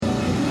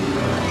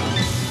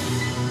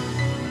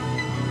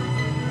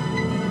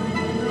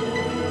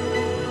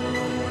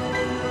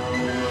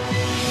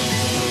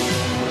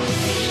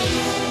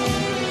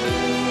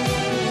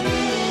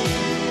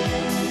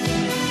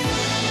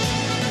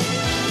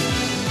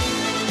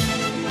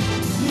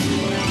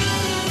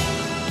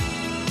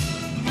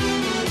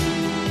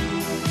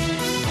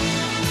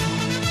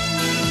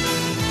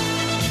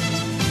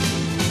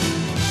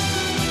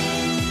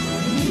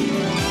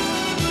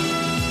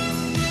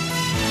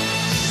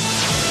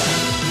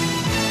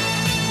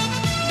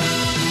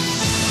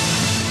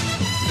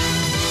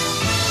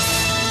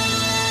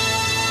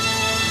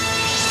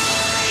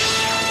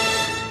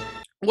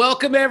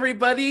Welcome,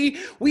 everybody.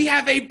 We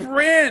have a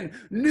brand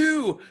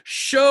new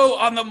show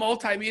on the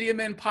Multimedia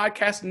Men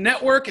Podcast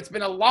Network. It's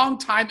been a long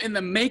time in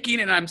the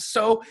making, and I'm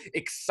so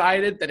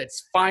excited that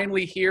it's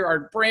finally here.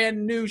 Our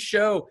brand new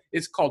show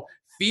is called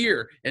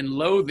Fear and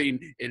Loathing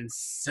in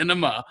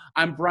Cinema.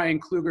 I'm Brian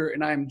Kluger,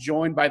 and I'm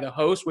joined by the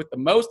host with the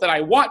most that I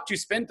want to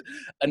spend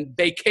a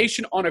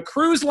vacation on a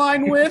cruise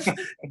line with,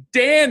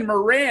 Dan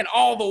Moran,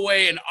 all the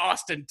way in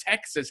Austin,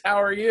 Texas. How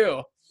are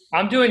you?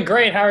 I'm doing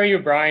great. How are you,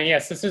 Brian?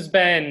 Yes, this has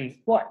been,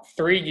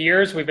 3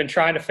 years? We've been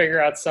trying to figure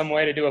out some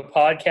way to do a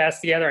podcast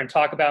together and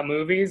talk about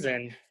movies,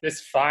 and this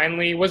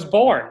finally was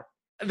born.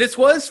 This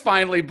was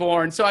finally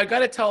born. So I got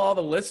to tell all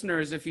the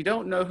listeners, if you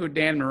don't know who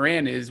Dan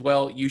Moran is,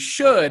 well, you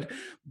should.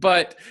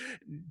 But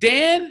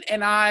Dan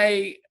and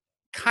I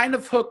kind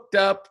of hooked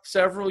up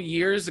several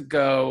years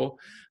ago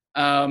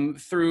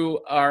through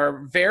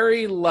our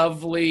very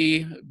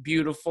lovely,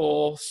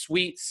 beautiful,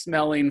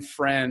 sweet-smelling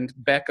friend,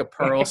 Becca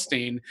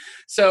Pearlstein.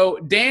 So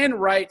Dan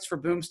writes for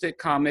Boomstick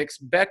Comics.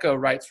 Becca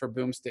writes for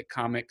Boomstick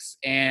Comics.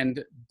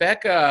 And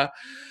Becca,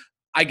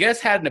 I guess,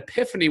 had an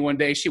epiphany one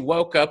day. She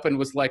woke up and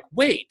was like,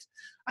 wait,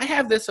 I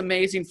have this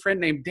amazing friend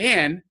named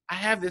Dan. I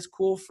have this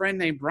cool friend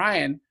named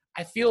Brian.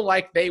 I feel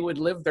like they would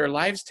live their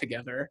lives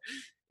together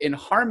in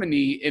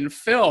harmony in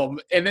film.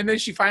 And then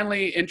she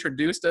finally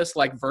introduced us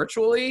like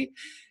virtually.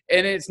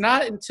 And it's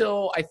not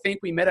until I think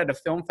we met at a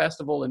film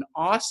festival in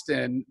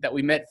Austin that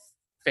we met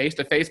face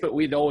to face, but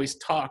we'd always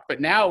talked. But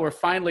now we're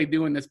finally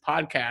doing this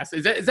podcast.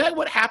 Is that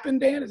what happened,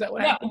 Dan? Is that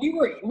what happened?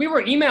 We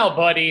were email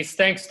buddies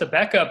thanks to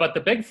Becca, but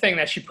the big thing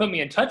that she put me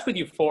in touch with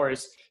you for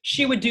is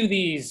she would do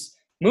these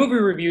movie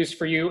reviews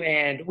for you,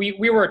 and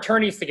we were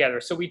attorneys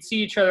together. So we'd see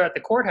each other at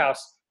the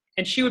courthouse,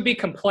 and she would be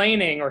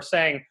complaining or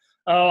saying,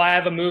 oh, I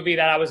have a movie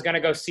that I was going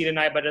to go see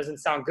tonight, but it doesn't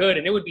sound good.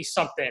 And it would be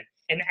something,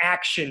 an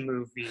action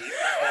movie,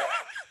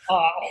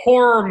 a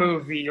horror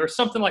movie or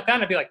something like that.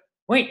 And I'd be like,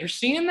 wait, you're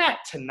seeing that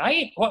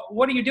tonight?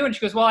 What are you doing?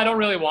 She goes, well, I don't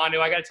really want to.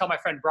 I got to tell my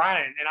friend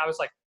Brian. And I was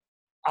like,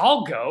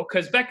 I'll go,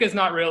 because Becca's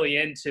not really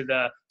into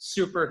the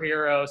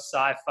superhero,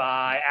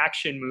 sci-fi,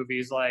 action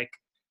movies like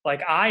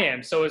I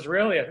am. So it was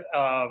really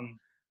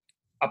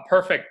a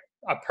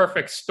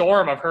perfect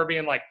storm of her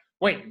being like,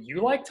 wait,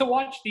 you like to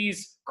watch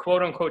these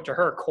quote unquote to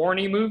her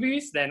corny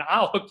movies? Then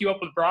I'll hook you up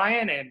with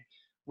Brian. And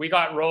we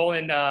got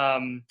rolling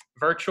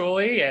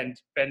virtually and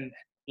been,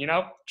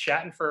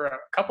 chatting for a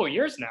couple of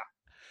years now.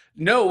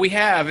 No, we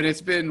have, and it's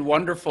been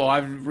wonderful.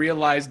 I've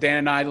realized Dan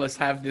and I let's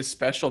have this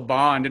special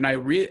bond, and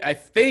I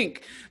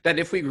think that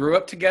if we grew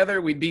up together,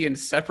 we'd be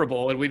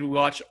inseparable, and we'd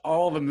watch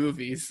all the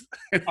movies.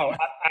 Oh,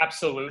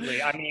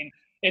 absolutely. I mean,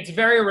 it's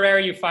very rare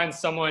you find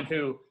someone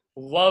who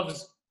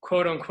loves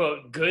quote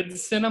unquote good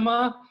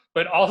cinema,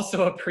 but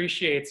also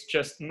appreciates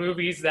just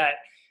movies that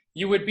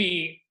you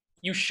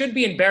should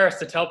be embarrassed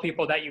to tell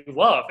people that you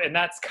love. And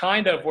that's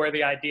kind of where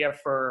the idea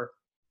for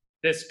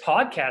this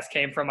podcast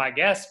came from, I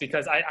guess,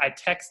 because I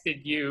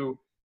texted you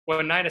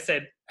one night. I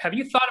said, have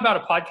you thought about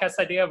a podcast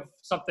idea of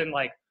something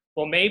like,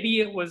 well, maybe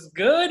it was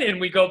good? And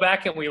we go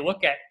back and we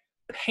look at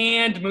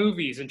panned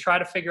movies and try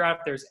to figure out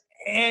if there's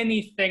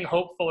anything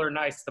hopeful or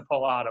nice to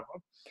pull out of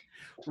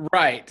them.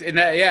 Right.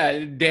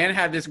 And Dan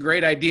had this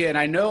great idea, and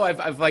I know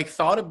I've like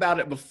thought about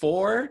it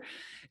before,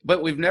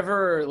 but we've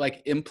never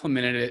like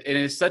implemented it. And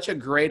it's such a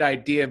great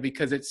idea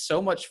because it's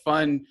so much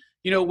fun,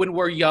 when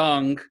we're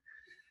young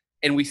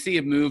and we see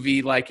a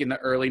movie like in the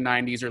early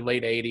 90s or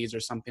late 80s or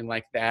something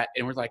like that,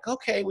 and we're like,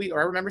 okay, I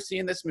remember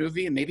seeing this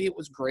movie, and maybe it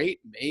was great,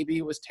 maybe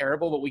it was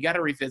terrible, but we got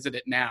to revisit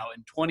it now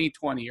in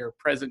 2020 or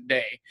present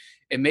day,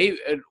 and maybe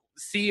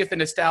see if the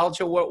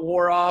nostalgia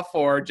wore off,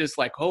 or just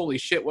like, holy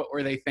shit, what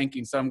were they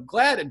thinking? So I'm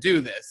glad to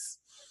do this.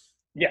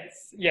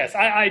 Yes.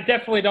 I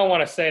definitely don't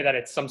want to say that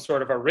it's some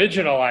sort of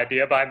original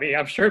idea by me.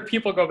 I'm sure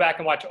people go back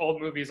and watch old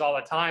movies all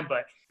the time,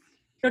 but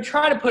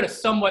try to put a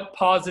somewhat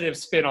positive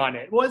spin on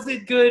it. Was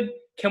it good?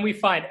 Can we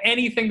find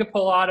anything to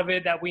pull out of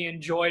it that we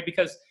enjoyed?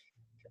 Because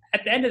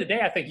at the end of the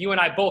day, I think you and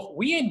I both,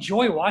 we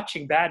enjoy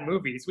watching bad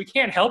movies. We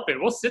can't help it.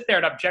 We'll sit there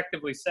and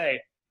objectively say,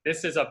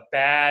 this is a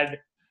bad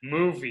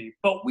movie,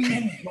 but we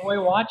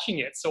enjoy watching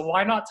it. So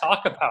why not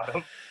talk about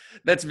them?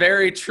 That's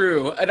very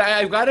true. And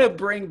I've got to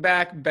bring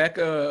back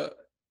Becca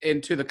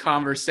into the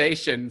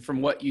conversation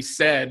from what you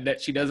said, that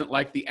she doesn't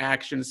like the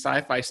action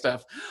sci-fi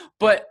stuff.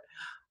 But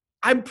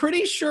I'm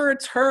pretty sure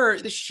it's her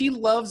that she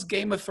loves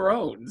Game of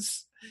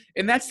Thrones.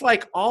 And that's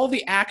like all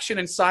the action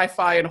and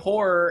sci-fi and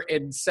horror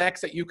and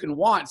sex that you can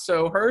want.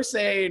 So her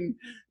saying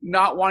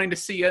not wanting to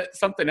see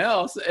something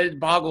else, it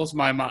boggles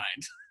my mind.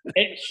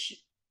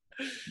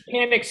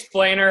 Can't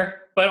explain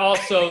her, but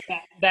also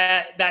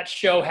that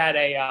show had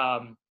a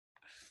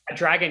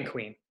dragon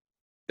queen.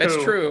 That's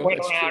true.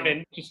 Went around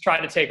and just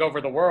tried to take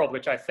over the world,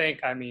 which I think,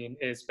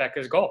 is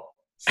Becca's goal.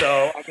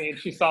 So,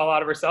 she saw a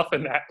lot of herself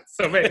in that.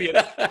 So maybe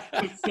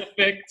it's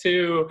specific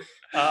to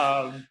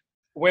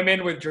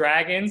women with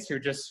dragons who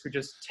just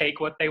take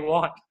what they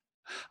want.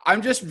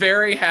 I'm just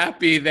very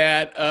happy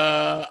that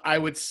I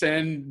would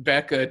send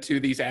Becca to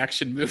these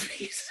action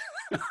movies.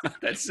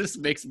 That just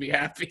makes me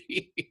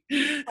happy.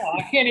 Oh,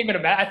 I can't even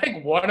imagine. I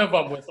think one of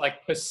them was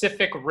like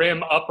Pacific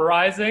Rim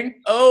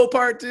Uprising. Oh,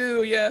 part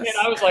two, yes. And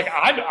I was like,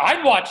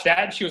 I'd watch that.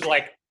 And she was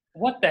like,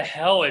 what the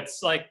hell?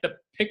 It's like the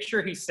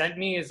picture he sent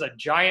me is a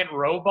giant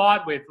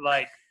robot with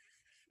like,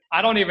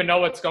 I don't even know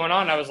what's going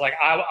on. I was like,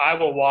 I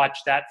will watch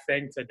that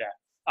thing to death.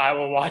 I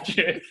will watch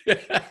it.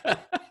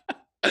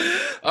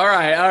 All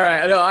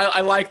right. No, I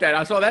like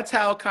that. So that's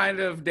how kind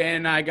of Dan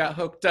and I got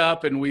hooked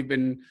up, and we've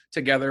been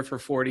together for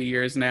 40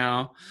 years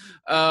now.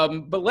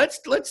 But let's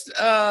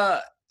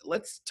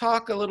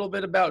talk a little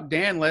bit about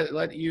Dan.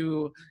 Let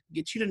you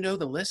get you to know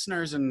the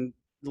listeners, and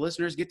the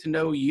listeners get to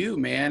know you,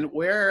 man.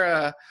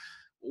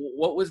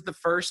 What was the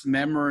first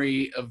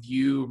memory of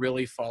you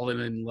really falling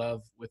in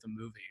love with a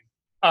movie?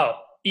 Oh,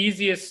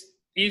 easiest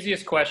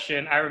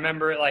question. I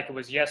remember it like it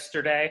was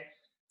yesterday.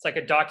 It's like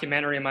a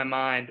documentary in my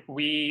mind.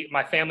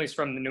 My family's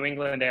from the New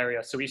England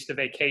area, so we used to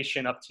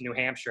vacation up to New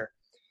Hampshire.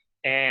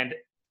 And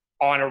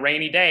on a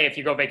rainy day, if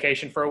you go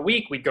vacation for a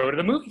week, we'd go to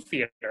the movie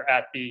theater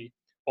at the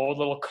old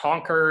little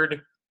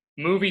Concord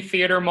movie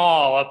theater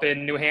mall up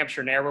in New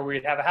Hampshire, near where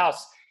we'd have a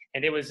house.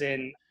 And it was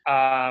in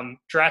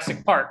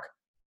Jurassic Park.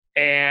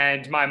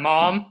 And my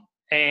mom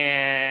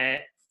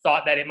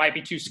thought that it might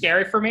be too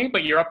scary for me,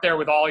 but you're up there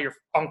with all your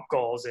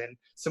uncles and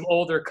some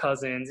older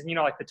cousins and,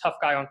 like the tough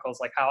guy uncles,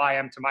 like how I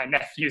am to my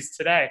nephews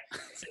today.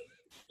 So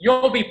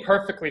you'll be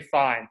perfectly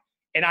fine.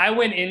 And I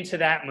went into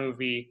that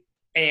movie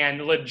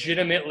and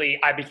legitimately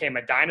I became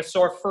a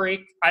dinosaur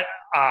freak.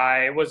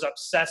 I was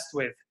obsessed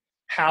with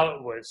how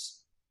it was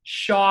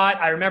shot.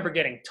 I remember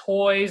getting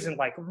toys and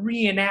like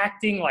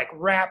reenacting like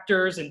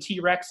raptors and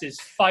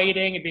T-Rexes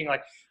fighting and being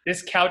like,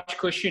 this couch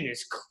cushion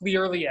is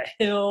clearly a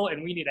hill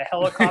and we need a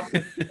helicopter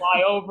to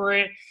fly over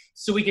it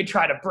so we can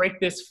try to break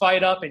this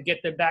fight up and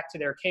get them back to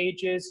their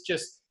cages.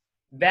 Just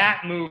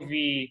that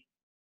movie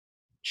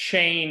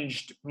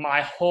changed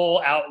my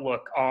whole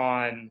outlook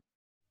on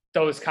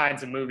those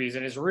kinds of movies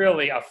and is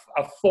really a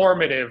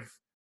formative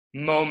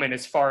moment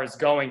as far as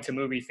going to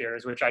movie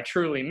theaters, which I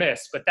truly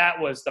miss. But that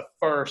was the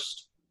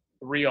first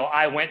real.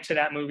 I went to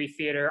that movie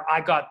theater. I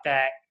got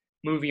that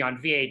movie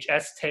on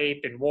VHS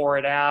tape and wore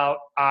it out.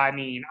 I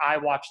mean, I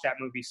watched that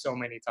movie so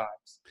many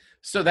times.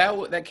 So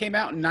that came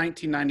out in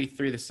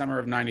 1993, the summer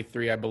of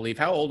 93, I believe.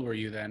 How old were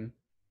you then?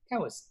 I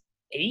was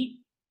 8.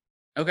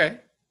 Okay.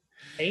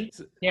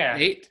 8? Yeah.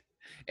 8?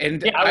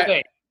 And yeah, I was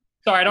 8.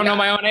 Sorry, I don't know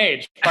my own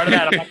age. Part of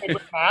that, I'm not good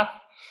with math.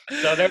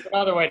 So there's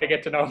another way to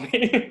get to know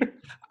me.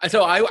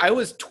 So I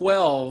was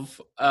 12,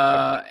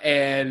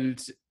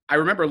 and I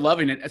remember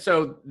loving it.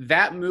 So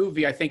that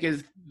movie, I think,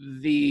 is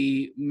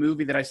the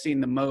movie that I've seen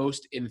the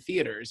most in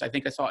theaters. I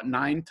think I saw it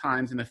 9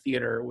 times in the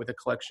theater with a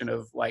collection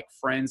of like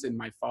friends and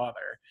my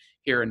father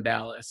here in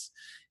Dallas.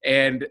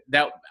 And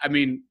that, I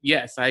mean,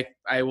 yes,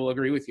 I will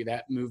agree with you.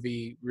 That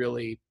movie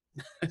really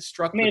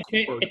struck me.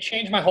 It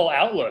changed my whole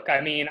outlook. I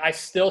mean, I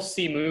still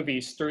see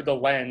movies through the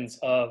lens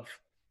of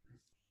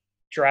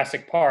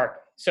Jurassic Park.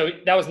 So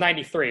that was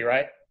 93,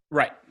 right?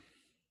 Right.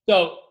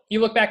 So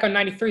you look back on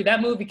 93, that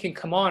movie can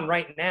come on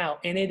right now,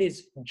 and it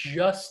is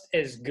just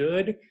as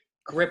good,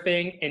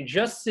 gripping, and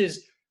just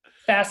as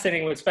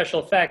fascinating with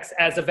special effects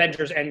as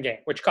Avengers Endgame,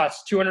 which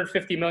cost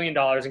 $250 million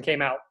and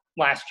came out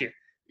last year.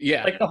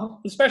 Yeah. Like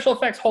the special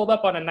effects hold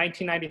up on a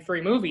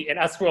 1993 movie, and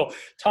as we'll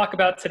talk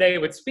about today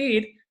with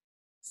Speed,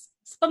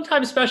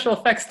 sometimes special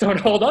effects don't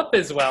hold up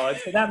as well. And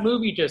so that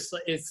movie just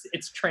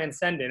it's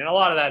transcendent. And a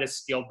lot of that is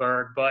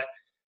Spielberg. But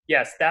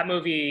yes, that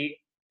movie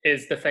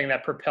is the thing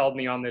that propelled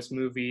me on this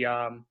movie,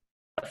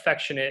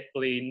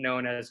 affectionately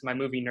known as my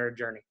movie nerd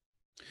journey.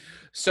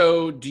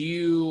 So do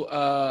you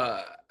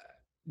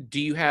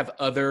have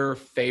other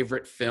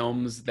favorite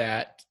films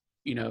that,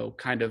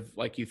 kind of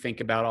like you think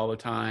about all the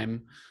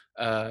time?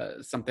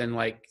 Something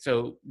like,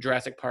 so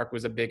Jurassic Park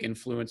was a big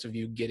influence of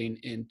you getting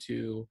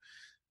into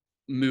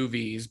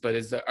movies, but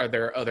are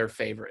there other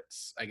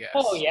favorites, I guess?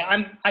 Oh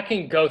yeah, I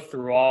can go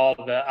through all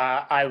the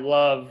I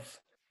love,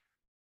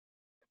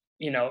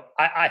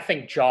 I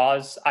think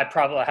Jaws. I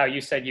probably, how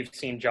you said you've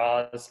seen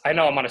Jaws. I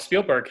know I'm on a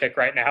Spielberg kick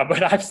right now,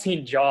 but I've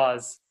seen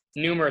Jaws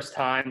numerous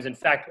times. In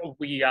fact,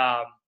 we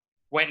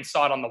went and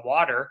saw it on the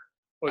water.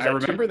 I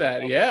remember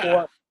that,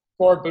 yeah.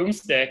 For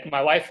Boomstick,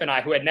 my wife and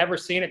I, who had never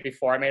seen it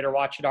before, I made her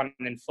watch it on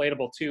an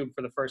inflatable tube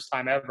for the first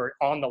time ever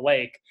on the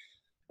lake.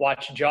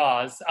 Watch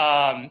Jaws.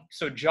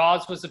 So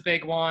Jaws was a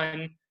big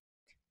one.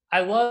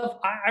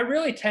 I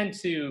really tend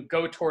to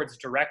go towards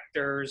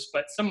directors,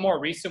 but some more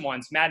recent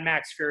ones, Mad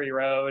Max Fury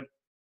Road.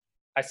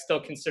 I still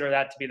consider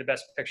that to be the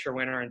best picture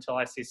winner until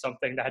I see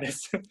something that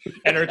is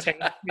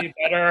entertaining me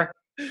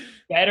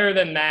better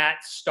than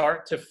that,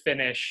 start to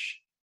finish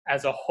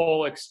as a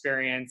whole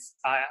experience.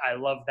 I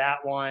love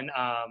that one.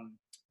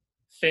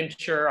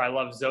 Fincher, I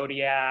love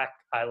Zodiac.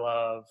 I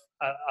love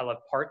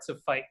parts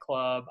of Fight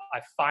Club.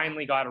 I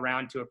finally got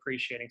around to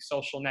appreciating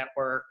Social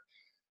Network.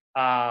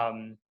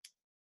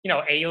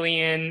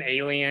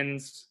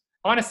 Aliens.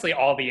 Honestly,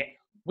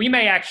 we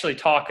may actually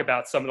talk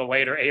about some of the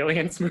later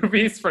Aliens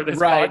movies for this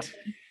right.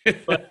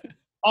 but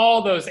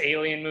all those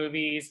Alien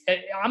movies.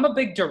 I'm a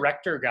big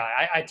director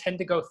guy. I tend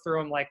to go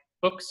through them like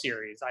book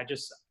series. If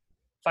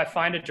I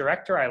find a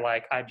director I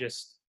like,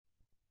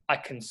 I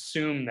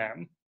consume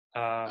them.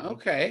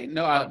 Okay,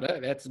 no,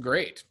 that's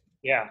great.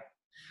 Yeah.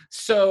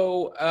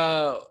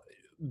 So,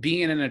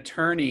 being an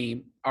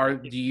attorney, do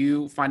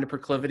you find a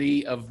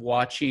proclivity of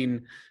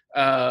watching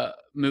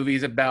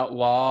movies about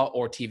law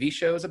or TV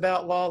shows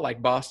about law,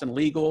 like Boston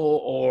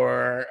Legal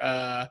or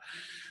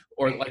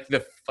like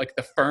the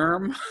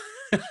Firm?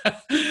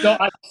 So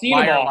I've seen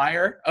them all.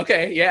 Liar.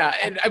 Okay, yeah,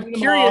 and I'm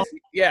curious. All.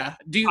 Yeah,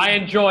 I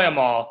enjoy them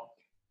all.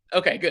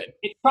 Okay, good.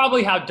 It's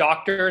probably how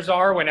doctors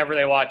are whenever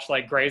they watch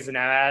like Grey's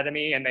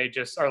Anatomy and they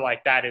just are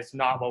like, that is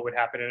not what would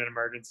happen in an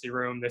emergency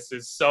room. This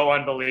is so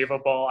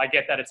unbelievable. I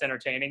get that it's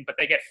entertaining, but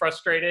they get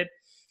frustrated.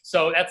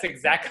 So that's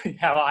exactly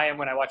how I am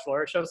when I watch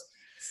lawyer shows.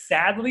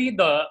 Sadly,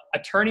 the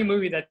attorney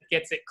movie that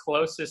gets it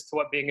closest to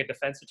what being a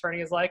defense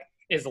attorney is like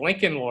is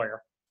Lincoln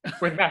Lawyer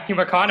with Matthew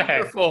McConaughey.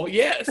 Wonderful,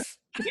 yes.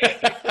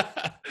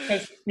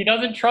 Because he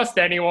doesn't trust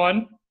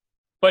anyone.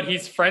 But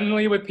he's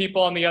friendly with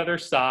people on the other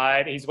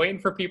side. He's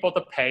waiting for people to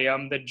pay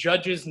him. The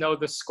judges know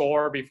the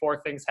score before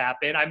things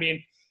happen. I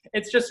mean,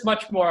 it's just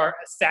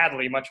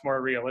sadly, much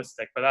more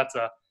realistic. But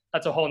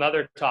that's a whole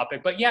nother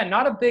topic. But yeah,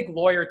 not a big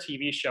lawyer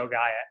TV show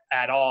guy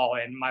at all.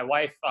 And my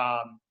wife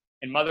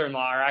and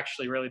mother-in-law are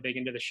actually really big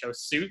into the show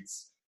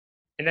Suits.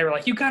 And they were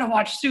like, "You gotta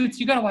watch Suits.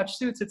 You gotta watch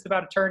Suits. It's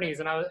about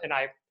attorneys." And I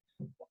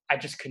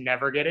just could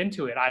never get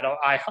into it.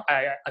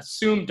 I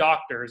assume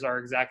doctors are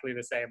exactly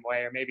the same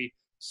way, or maybe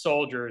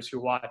soldiers who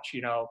watch,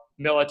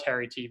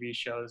 military TV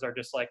shows are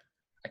just like,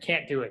 I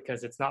can't do it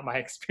because it's not my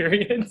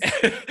experience.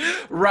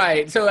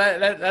 Right. So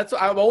that's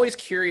I'm always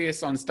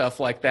curious on stuff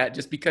like that,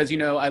 just because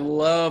I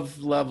love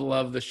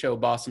the show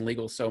Boston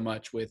Legal so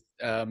much with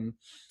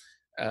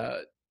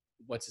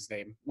what's his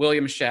name,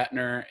 William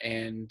Shatner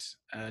and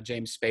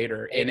James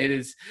Spader, and it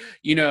is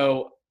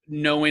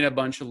knowing a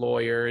bunch of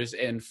lawyers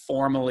and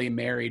formally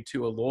married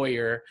to a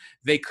lawyer,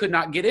 they could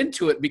not get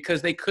into it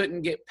because they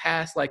couldn't get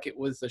past like it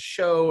was a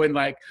show and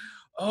like,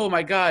 oh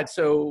my God,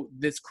 so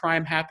this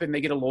crime happened,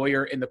 they get a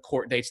lawyer and the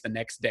court dates the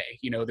next day,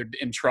 they're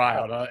in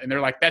trial, and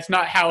they're like, that's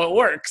not how it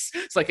works.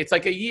 It's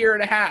like a year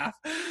and a half.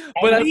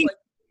 But I was like,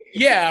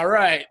 yeah,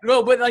 right.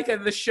 Well, but like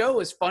the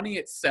show is funny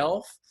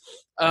itself.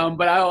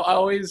 But I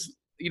always,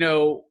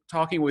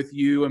 talking with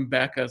you and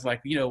Becca is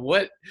like,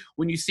 what,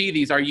 when you see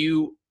these, are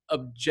you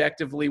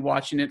objectively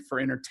watching it for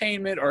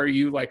entertainment, or are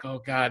you like,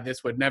 oh God,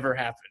 this would never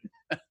happen?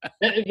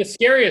 The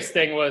scariest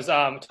thing was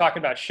talking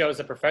about shows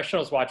that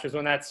professionals watch was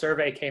when that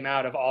survey came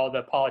out of all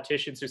the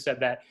politicians who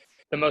said that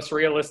the most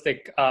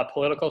realistic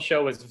political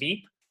show was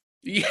Veep.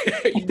 Yeah,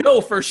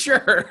 for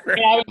sure.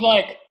 And I was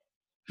like,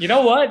 you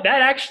know what?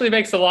 That actually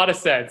makes a lot of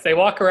sense. They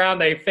walk around,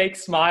 they fake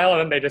smile,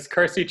 and then they just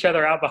curse each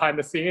other out behind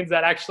the scenes.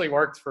 That actually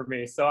worked for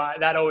me. So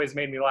that always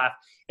made me laugh.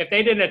 If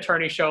they did an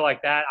attorney show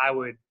like that, I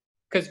would.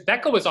 Because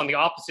Becca was on the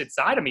opposite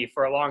side of me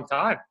for a long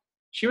time.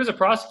 She was a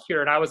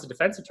prosecutor and I was a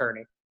defense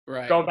attorney.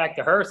 Right. Going back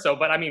to her. So,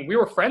 but I mean, we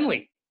were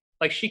friendly.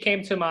 Like she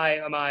came to my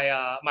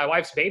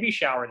wife's baby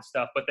shower and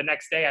stuff. But the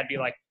next day I'd be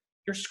like,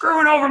 "You're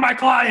screwing over my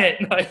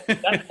client." Like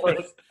that sort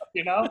of stuff,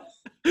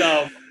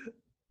 So,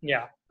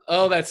 yeah.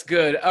 Oh, that's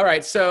good. All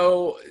right.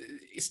 So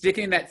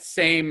sticking in that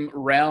same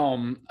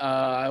realm,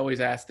 I always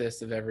ask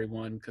this of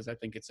everyone because I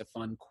think it's a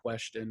fun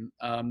question.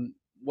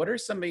 What are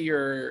some of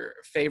your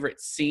favorite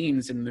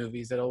scenes in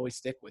movies that always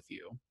stick with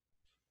you?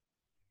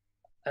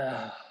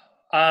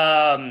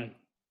 I'll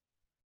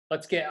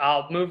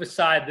move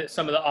aside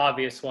some of the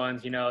obvious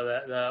ones,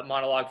 the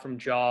monologue from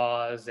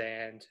Jaws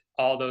and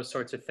all those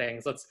sorts of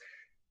things.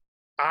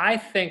 I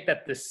think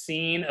that the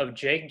scene of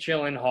Jake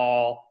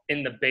Gyllenhaal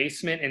in the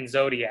basement in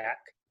Zodiac,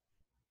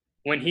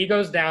 when he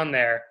goes down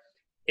there,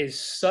 is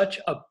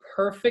such a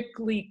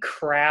perfectly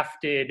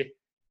crafted,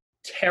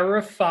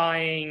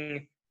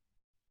 terrifying,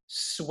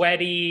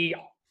 sweaty,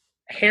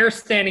 hair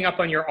standing up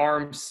on your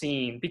arm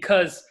scene,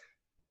 because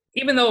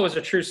even though it was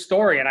a true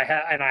story and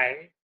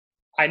I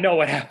know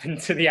what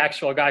happened to the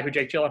actual guy who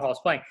Jake Gyllenhaal is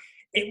playing,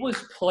 it was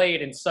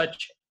played in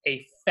such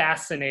a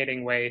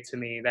fascinating way to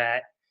me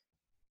that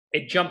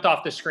it jumped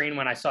off the screen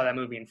when I saw that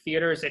movie in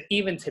theaters. And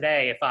even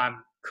today, if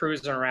I'm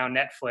cruising around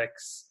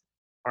Netflix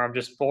or I'm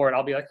just bored,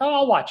 I'll be like, oh,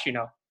 I'll watch,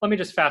 let me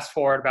just fast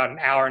forward about an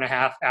hour and a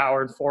half,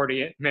 hour and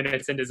 40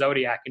 minutes into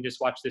Zodiac and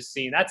just watch this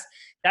scene.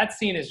 That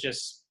scene is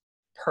just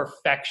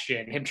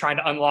perfection. Him trying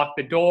to unlock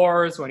the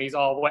doors when he's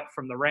all wet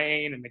from the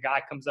rain and the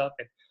guy comes up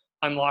and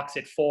unlocks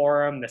it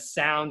for him, the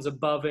sounds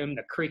above him,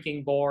 the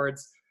creaking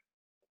boards,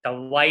 the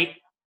light.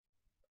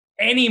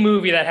 Any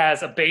movie that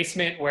has a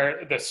basement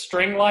where the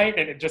string light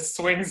and it just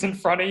swings in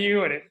front of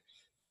you and it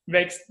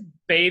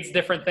bathes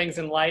different things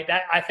in light,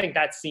 I think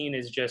that scene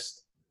is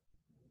just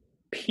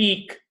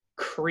peak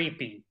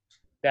creepy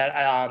that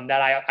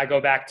I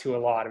go back to a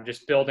lot, of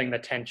just building the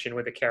tension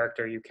with the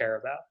character you care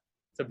about.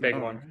 It's a big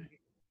one. Right.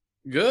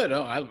 Good.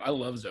 Oh, I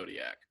love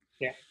Zodiac.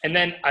 Yeah. And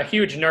then a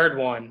huge nerd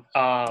one,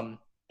 the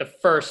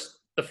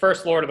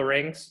first Lord of the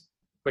Rings,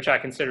 which I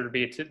consider to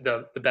be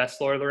the best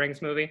Lord of the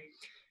Rings movie.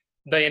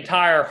 the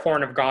entire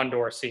Horn of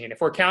Gondor scene.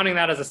 If we're counting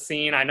that as a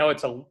scene, I know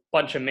it's a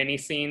bunch of mini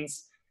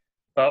scenes,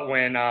 but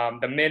when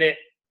the minute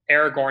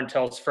Aragorn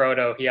tells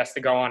Frodo he has to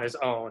go on his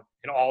own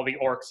and all the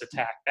orcs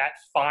attack, that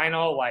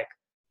final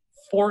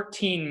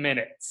 14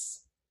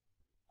 minutes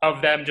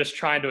of them just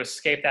trying to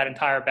escape that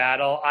entire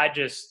battle,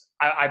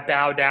 I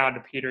bow down to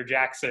Peter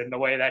Jackson, the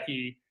way that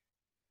he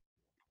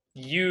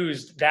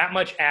used that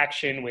much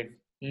action with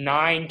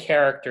 9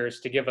 characters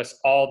to give us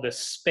all the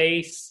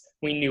space.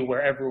 We knew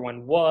where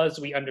everyone was.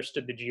 We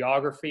understood the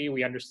geography.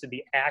 We understood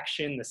the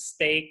action, the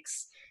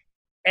stakes,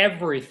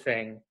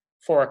 everything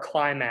for a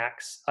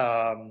climax.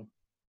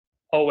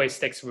 Always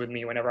sticks with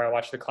me whenever I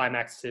watch the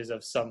climaxes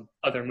of some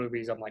other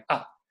movies. I'm like,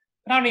 I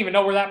don't even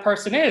know where that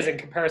person is in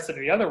comparison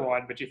to the other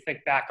one. But you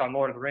think back on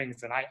Lord of the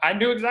Rings, and I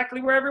knew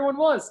exactly where everyone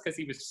was because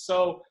he was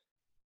so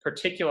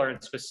particular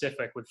and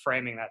specific with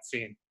framing that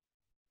scene.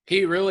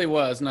 He really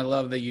was, and I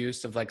love the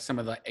use of some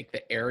of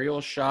the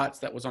aerial shots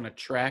that was on a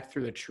track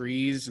through the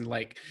trees, and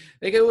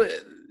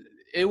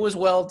it was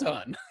well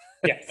done.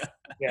 Yes,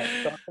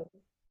 yeah.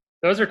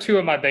 Those are 2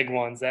 of my big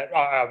ones that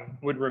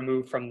would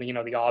remove from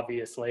the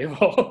obvious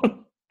label.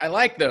 I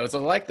like those. I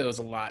like those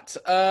a lot.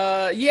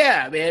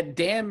 Yeah, man.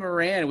 Dan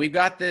Moran. We've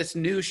got this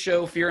new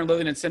show, Fear and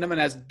Loathing in Cinema,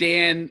 and as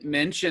Dan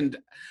mentioned,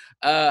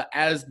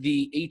 as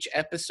each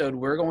episode,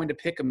 we're going to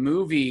pick a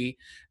movie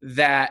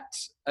that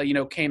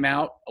came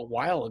out a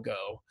while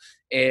ago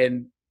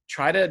and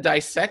try to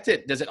dissect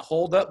it. Does it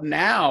hold up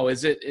now?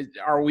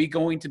 Are we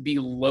going to be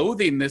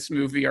loathing this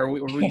movie? Are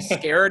we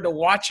scared to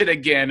watch it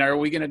again? Are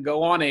we going to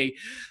go on a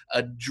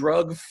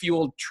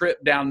drug-fueled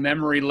trip down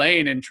memory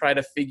lane and try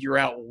to figure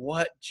out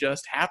what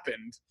just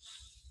happened?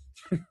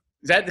 Does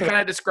that kind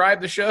of describe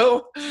the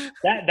show?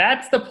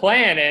 That's the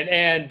plan,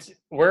 and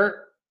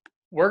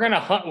we're gonna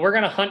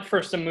hunt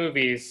for some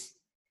movies,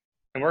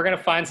 and we're gonna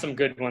find some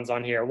good ones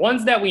on here.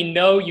 Ones that we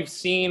know you've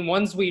seen,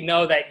 ones we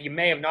know that you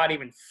may have not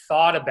even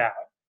thought about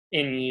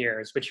in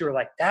years, but you were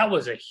like, that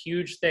was a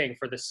huge thing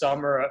for the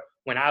summer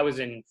when I was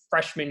in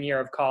freshman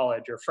year of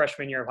college or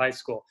freshman year of high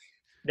school.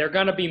 They're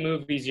gonna be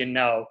movies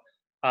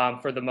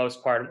for the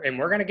most part, and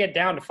we're gonna get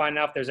down to find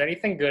out if there's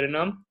anything good in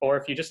them, or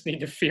if you just need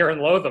to fear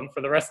and loathe them for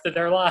the rest of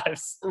their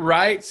lives.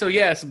 Right. So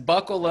yes,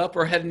 buckle up.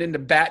 We're heading into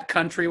Bat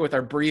Country with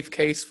our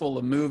briefcase full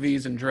of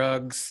movies and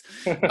drugs,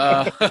 and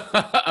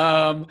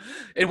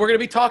we're gonna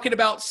be talking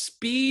about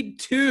Speed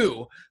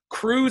 2: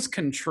 Cruise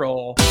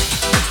Control.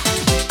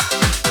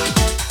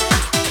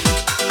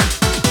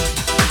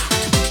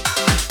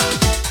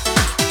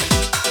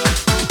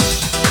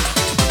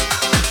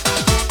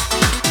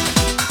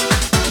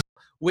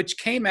 Which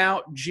came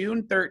out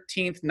June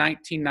 13th,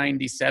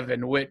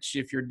 1997, which,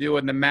 if you're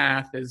doing the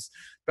math, is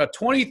about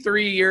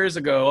 23 years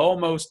ago,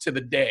 almost to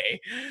the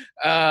day.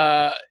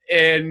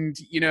 And,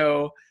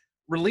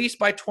 released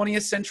by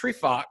 20th Century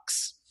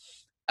Fox,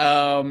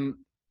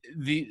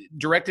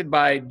 directed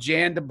by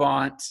Jan de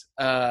Bont,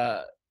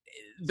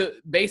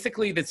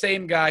 basically the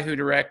same guy who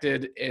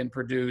directed and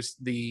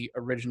produced the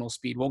original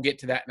Speed. We'll get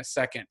to that in a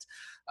second.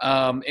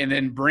 And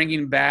then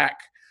bringing back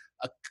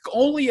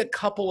only a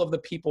couple of the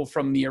people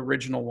from the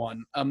original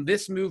one.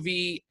 This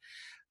movie,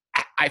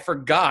 I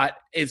forgot,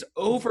 is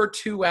over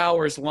 2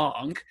 hours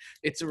long.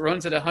 It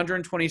runs at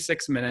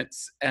 126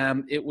 minutes.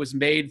 It was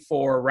made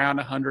for around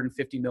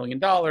 $150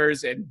 million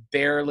and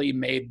barely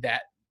made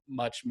that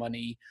much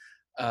money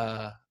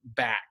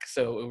back.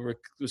 So it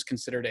was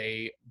considered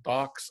a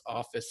box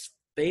office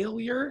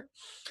failure.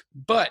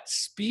 But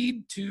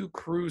Speed 2: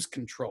 Cruise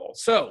Control.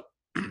 So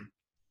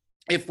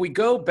if we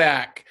go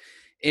back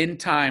in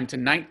time to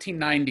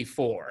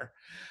 1994,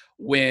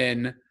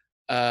 when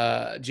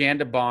Jan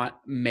de Bont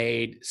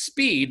made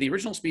Speed, the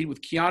original Speed, with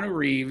Keanu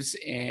Reeves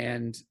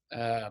and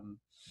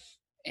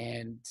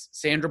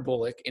Sandra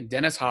Bullock and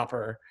Dennis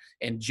Hopper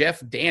and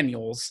Jeff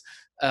Daniels.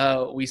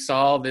 We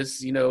saw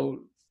this,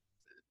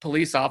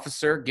 police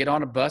officer get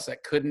on a bus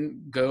that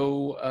couldn't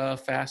go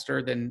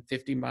faster than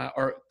 50 miles,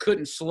 or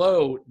couldn't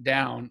slow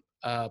down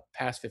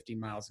past 50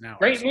 miles an hour.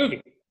 Great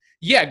movie.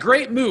 Yeah,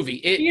 great movie.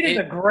 It is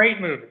a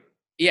great movie.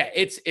 Yeah,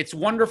 it's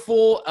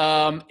wonderful.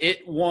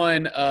 It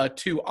won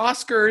 2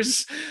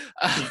 Oscars,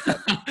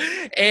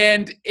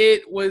 and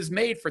it was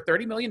made for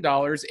 $30 million,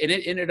 and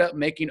it ended up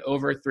making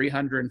over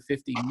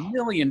 $350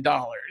 million.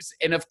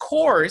 And of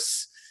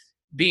course,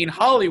 being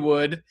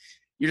Hollywood,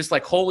 you're just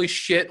like, holy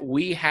shit,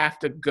 we have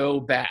to go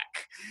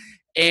back.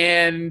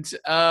 And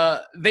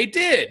they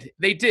did.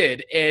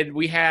 And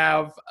we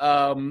have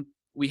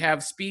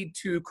Speed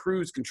 2: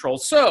 Cruise Control.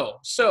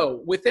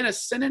 So within a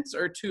sentence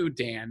or two,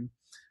 Dan,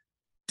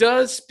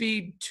 does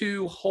Speed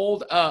 2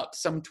 hold up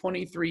some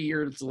 23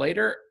 years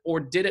later, or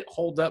did it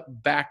hold up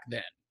back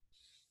then?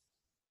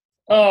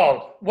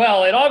 Oh,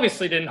 well, it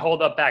obviously didn't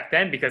hold up back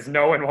then because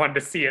no one wanted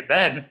to see it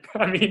then.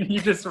 I mean, you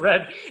just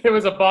read it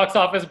was a box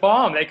office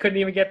bomb. They couldn't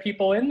even get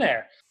people in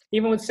there,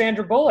 even with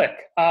Sandra Bullock.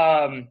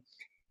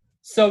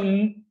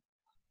 So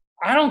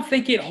I don't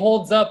think it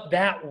holds up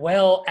that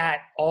well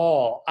at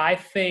all. I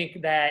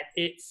think that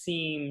it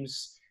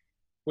seems,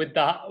 with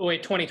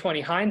 2020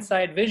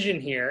 hindsight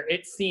vision here,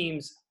 it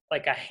seems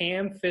like a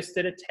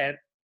ham-fisted attempt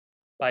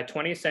by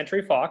 20th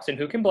Century Fox, and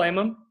who can blame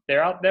them?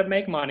 They're out there to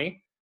make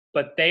money,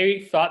 but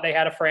they thought they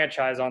had a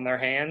franchise on their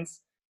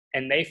hands,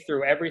 and they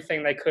threw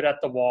everything they could at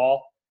the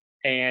wall.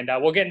 And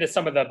we'll get into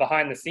some of the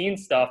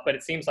behind-the-scenes stuff, but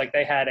it seems like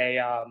they had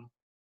a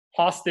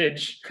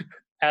hostage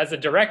as a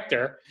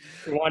director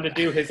who wanted to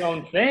do his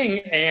own thing,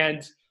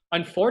 and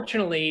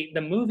unfortunately,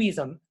 the movie's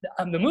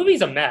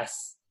a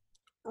mess.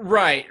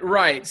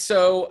 Right.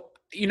 So,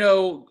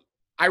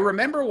 I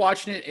remember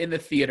watching it in the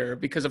theater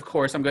because, of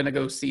course, I'm going to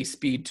go see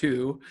Speed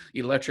 2,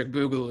 Electric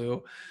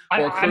Boogaloo.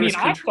 I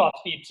saw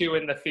Speed 2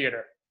 in the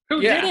theater.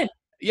 Who didn't?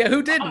 Yeah,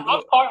 who didn't?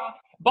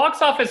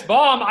 Box office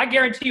bomb. I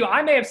guarantee you,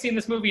 I may have seen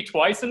this movie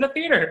twice in the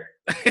theater.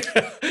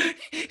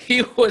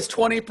 He was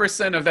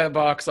 20% of that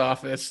box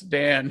office,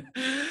 Dan,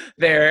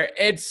 there.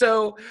 And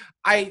so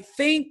I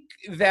think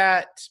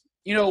that,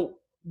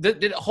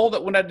 did it hold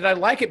up? Did I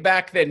like it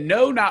back then?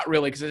 No, not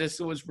really, because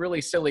it was really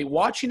silly.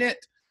 Watching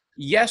it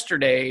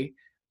yesterday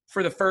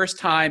for the first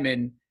time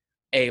in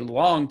a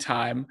long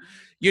time,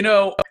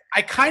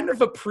 I kind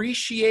of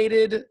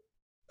appreciated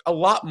a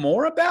lot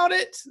more about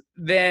it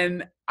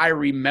than I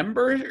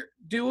remember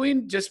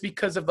doing, just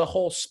because of the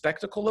whole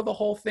spectacle of the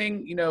whole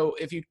thing.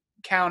 If you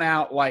count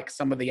out like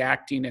some of the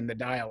acting and the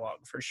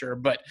dialogue, for sure.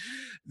 But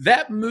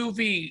that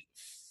movie,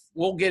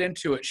 we'll get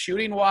into it,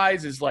 shooting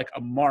wise, is like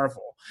a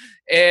marvel.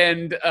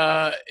 And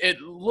it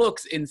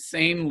looks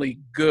insanely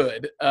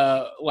good,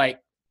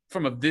 like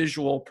from a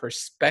visual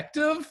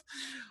perspective.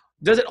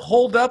 Does it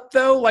hold up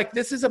though? Like,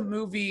 this is a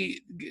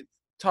movie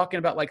talking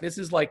about, like, this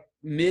is like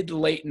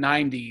mid-late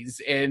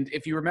 90s. And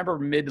if you remember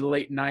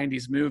mid-late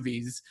 90s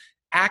movies,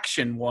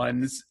 action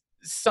ones,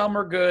 some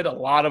are good, a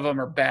lot of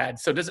them are bad.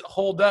 So does it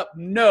hold up?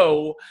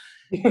 No.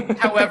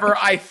 However,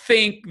 I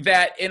think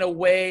that in a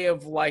way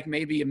of like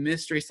maybe a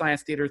Mystery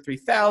Science Theater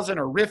 3000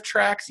 or Riff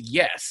Tracks,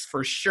 yes,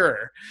 for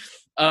sure.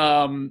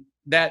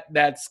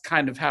 That's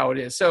kind of how it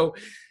is. So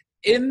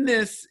in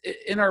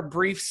our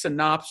brief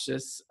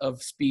synopsis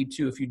of Speed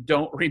 2, if you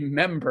don't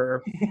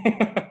remember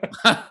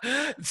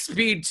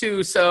Speed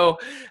 2, so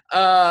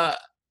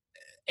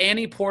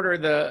Annie Porter,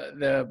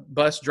 the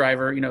bus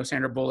driver,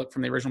 Sandra Bullock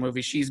from the original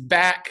movie, she's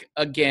back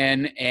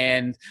again,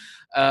 and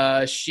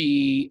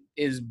she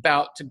is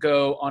about to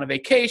go on a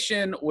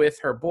vacation with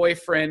her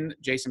boyfriend,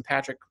 Jason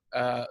Patric,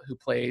 who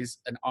plays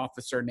an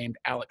officer named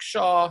Alex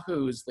Shaw,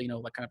 who's, like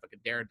kind of like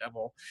a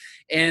daredevil.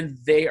 And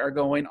they are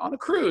going on a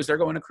cruise. They're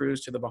going to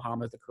cruise to the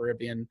Bahamas, the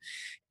Caribbean.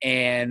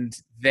 And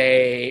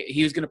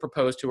he was going to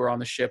propose to her on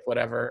the ship,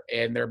 whatever.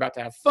 And they're about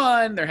to have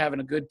fun. They're having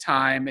a good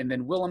time. And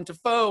then Willem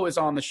Dafoe is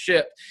on the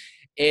ship,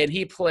 and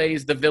he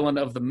plays the villain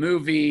of the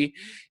movie.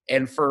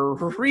 And for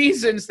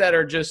reasons that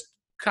are just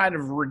kind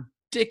of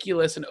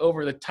ridiculous and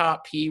over the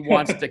top, he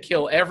wants to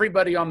kill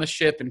everybody on the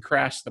ship and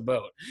crash the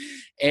boat.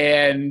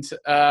 And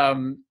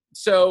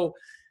so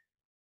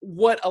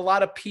what a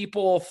lot of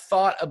people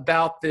thought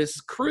about this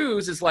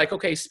cruise is like,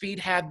 okay, Speed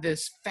had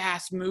this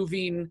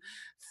fast-moving,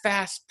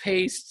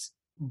 fast-paced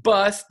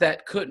bus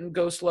that couldn't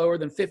go slower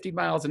than 50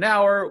 miles an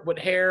hour. But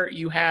here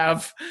you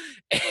have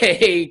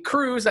a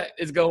cruise that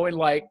is going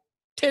like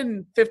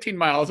 10, 15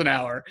 miles an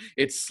hour.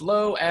 It's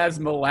slow as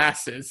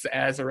molasses,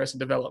 as Arrested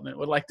Development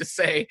would like to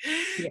say.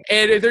 Yeah.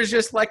 And there's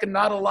just like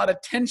not a lot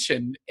of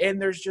tension.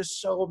 And there's just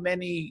so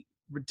many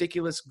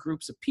ridiculous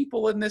groups of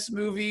people in this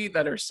movie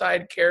that are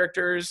side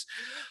characters.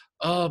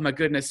 Oh my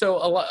goodness.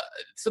 So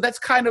that's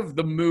kind of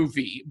the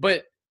movie,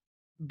 but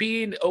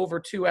being over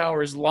 2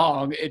 hours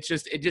long, it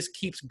just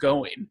keeps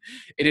going,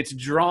 and it's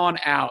drawn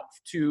out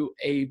to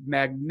a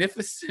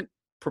magnificent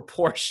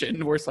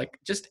proportion where it's like,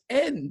 just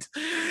end.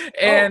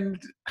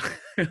 And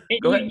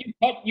go ahead.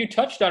 You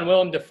touched on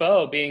Willem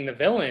Dafoe being the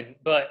villain,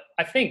 but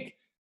I think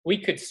we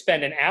could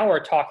spend an hour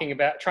talking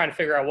about trying to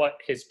figure out what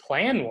his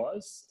plan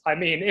was. I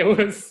mean,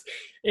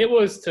 it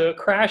was to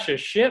crash a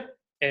ship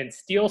and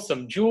steal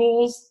some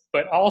jewels,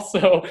 but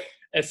also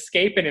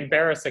escape and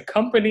embarrass a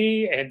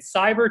company and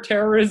cyber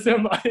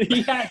terrorism.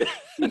 he had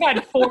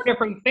 4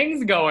 different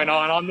things going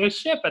on this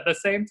ship at the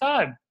same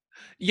time.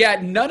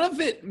 Yeah, none of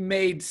it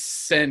made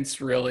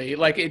sense, really.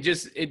 Like,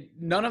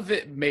 none of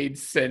it made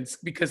sense,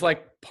 because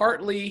like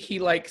partly he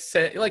like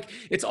said, like,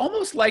 it's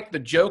almost like the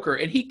Joker,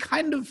 and he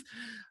kind of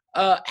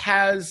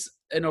has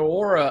an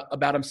aura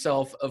about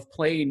himself of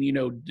playing,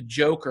 the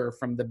Joker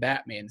from the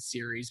Batman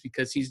series,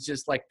 because he's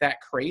just like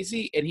that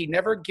crazy, and he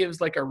never gives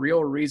like a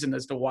real reason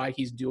as to why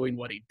he's doing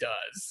what he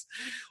does,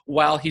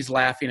 while he's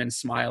laughing and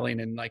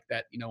smiling and like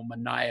that,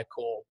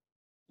 maniacal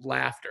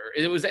laughter.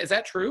 Is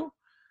that true?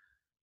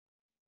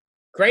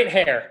 Great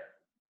hair.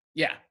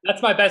 Yeah.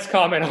 That's my best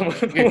comment on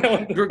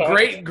Willem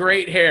Dafoe.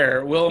 Great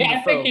hair. Willem Dafoe.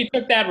 I think he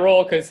took that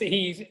role because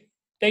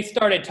they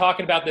started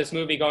talking about this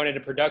movie going into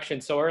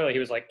production so early. He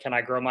was like, can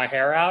I grow my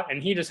hair out?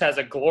 And he just has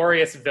a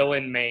glorious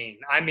villain mane.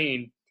 I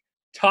mean,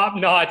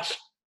 top-notch,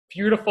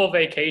 beautiful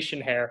vacation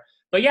hair.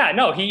 But yeah,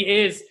 no, he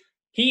is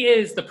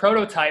the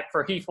prototype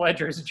for Heath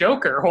Ledger's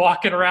Joker,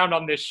 walking around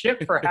on this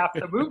ship for half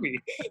the movie.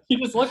 You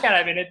just look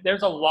at him, and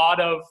there's a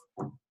lot of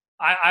 –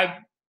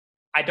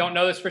 I don't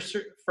know this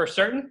for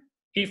certain,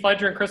 Heath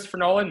Ledger and Christopher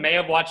Nolan may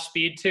have watched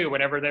Speed 2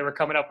 whenever they were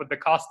coming up with the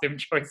costume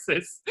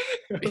choices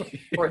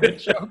for the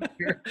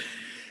Joker.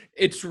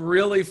 It's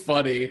really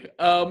funny.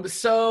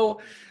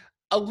 So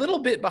a little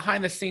bit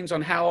behind the scenes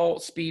on how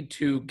Speed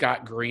 2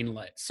 got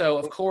greenlit. So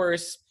of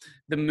course,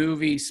 the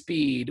movie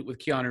Speed with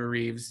Keanu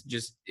Reeves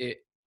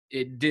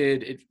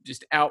it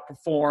just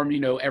outperformed. You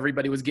know,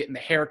 everybody was getting the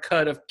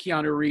haircut of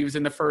Keanu Reeves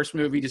in the first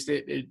movie.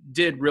 It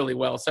did really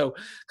well. So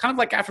kind of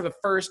like after the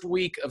first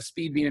week of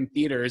Speed being in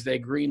theaters, they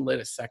greenlit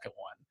a second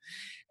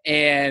one.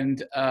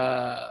 And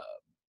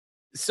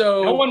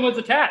so no one was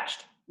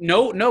attached.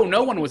 No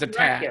one was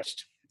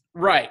attached.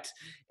 Right.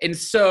 And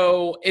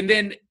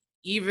then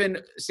even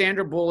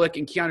Sandra Bullock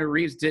and Keanu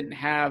Reeves didn't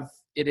have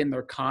it in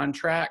their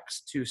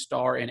contracts to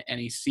star in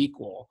any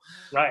sequel.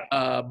 Right.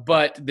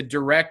 But the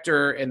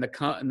director and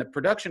the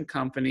production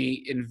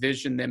company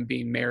envisioned them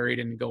being married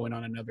and going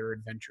on another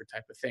adventure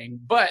type of thing.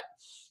 But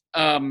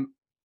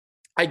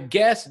I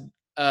guess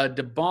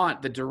de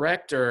Bont, the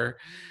director,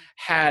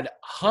 had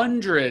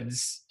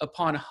hundreds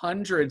upon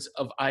hundreds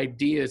of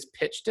ideas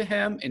pitched to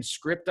him and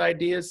script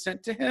ideas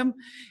sent to him.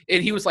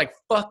 And he was like,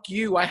 fuck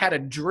you, I had a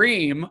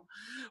dream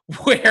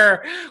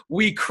where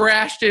we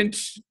crashed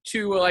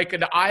into like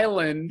an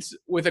island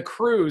with a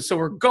cruise. So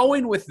we're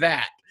going with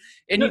that.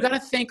 And you got to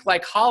think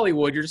like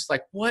Hollywood. You're just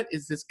like, what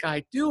is this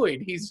guy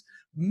doing? He's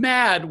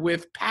mad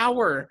with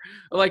power.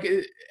 Like,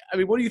 I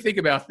mean, what do you think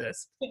about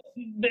this?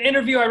 The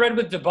interview I read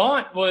with de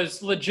Bont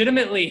was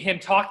legitimately him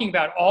talking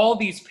about all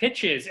these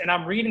pitches, and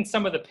I'm reading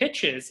some of the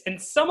pitches,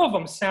 and some of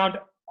them sound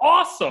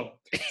awesome.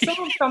 Some of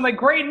them sound like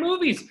great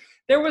movies.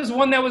 There was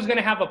one that was going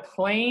to have a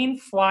plane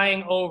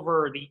flying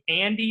over the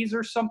Andes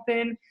or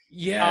something.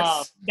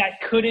 Yes.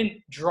 That couldn't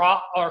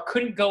drop or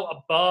couldn't go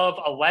above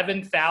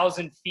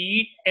 11,000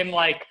 feet, and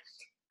like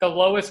the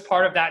lowest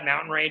part of that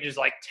mountain range is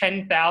like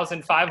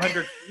 10,500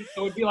 feet.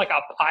 So it would be like a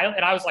pilot.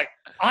 And I was like,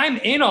 I'm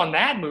in on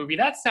that movie.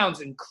 That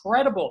sounds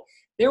incredible.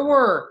 There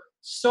were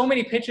so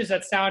many pitches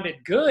that sounded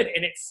good.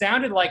 And it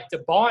sounded like de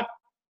Bont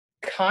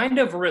kind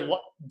of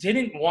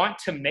didn't want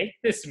to make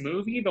this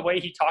movie the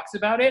way he talks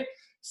about it.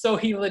 So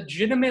he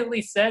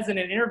legitimately says in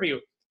an interview,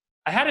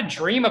 I had a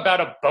dream about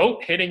a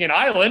boat hitting an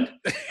island.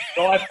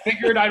 So I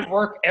figured I'd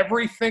work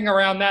everything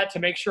around that to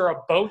make sure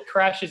a boat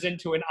crashes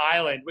into an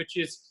island, which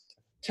is,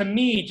 to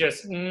me,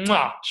 just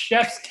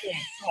chef's kiss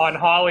on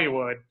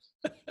Hollywood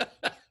to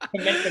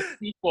make a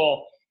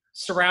sequel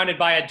surrounded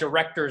by a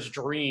director's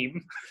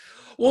dream.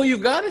 Well, you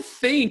got to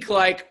think,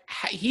 like,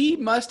 he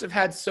must have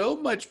had so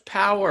much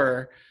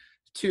power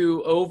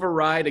to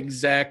override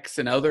execs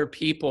and other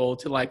people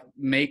to, like,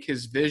 make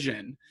his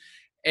vision.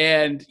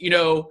 And, you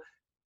know,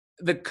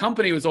 the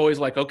company was always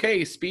like,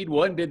 okay, Speed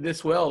 1 did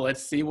this well.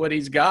 Let's see what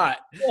he's got.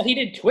 Well, he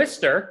did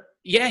Twister.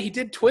 Yeah, he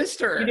did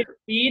Twister. He did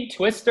Speed,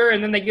 Twister,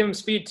 and then they give him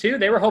Speed 2.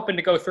 They were hoping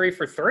to go 3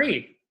 for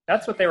 3.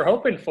 That's what they were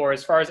hoping for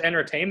as far as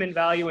entertainment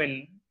value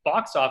and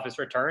box office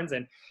returns,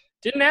 and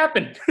didn't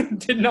happen.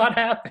 Did not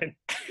happen.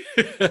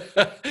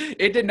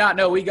 It did not.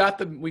 No, we got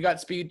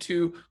Speed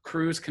 2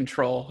 Cruise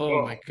Control.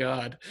 Oh my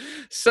God.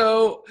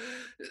 So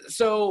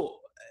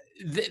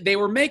they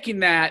were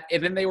making that,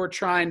 and then they were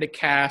trying to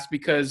cast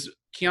because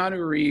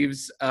Keanu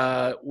Reeves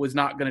was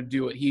not going to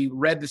do it. He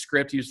read the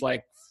script. He was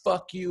like,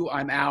 fuck you,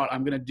 I'm out.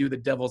 I'm going to do the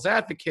Devil's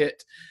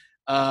Advocate,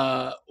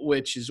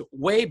 which is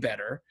way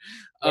better.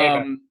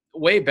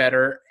 Way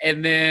better.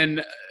 And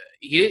then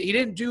he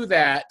didn't do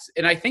that.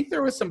 And I think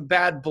there was some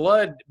bad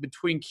blood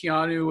between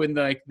Keanu and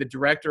the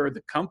director of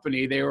the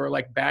company. They were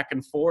like back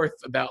and forth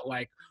about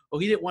like, oh,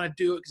 he didn't want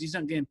to do it because he's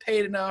not getting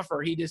paid enough,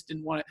 or he just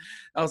didn't want it.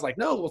 I was like,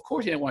 no, of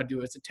course he didn't want to do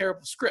it. It's a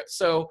terrible script.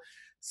 So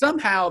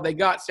somehow they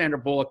got Sandra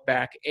Bullock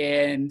back,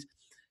 and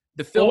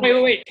the film.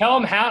 Wait. Tell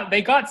them how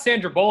they got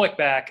Sandra Bullock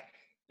back.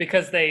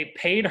 Because they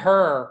paid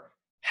her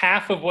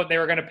half of what they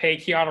were going to pay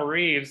Keanu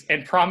Reeves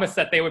and promised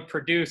that they would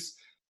produce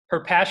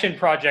her passion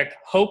project,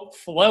 Hope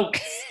Floats,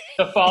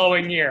 the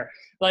following year.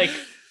 Like,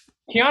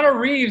 Keanu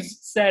Reeves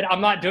said, I'm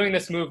not doing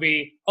this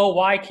movie. Oh,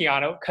 why,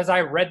 Keanu? Because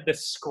I read the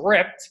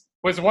script,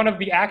 was one of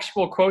the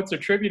actual quotes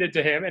attributed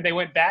to him. And they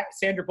went back.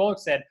 Sandra Bullock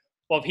said,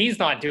 well, if he's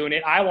not doing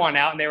it, I want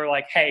out. And they were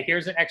like, hey,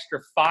 here's an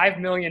extra $5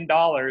 million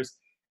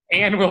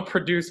and we'll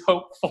produce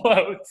Hope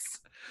Floats.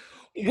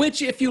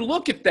 Which, if you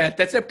look at that,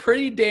 that's a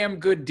pretty damn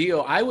good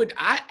deal.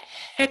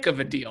 Heck of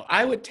a deal.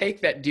 I would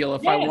take that deal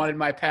if I wanted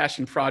my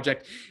passion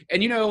project.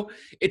 And, you know,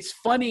 it's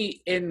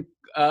funny in,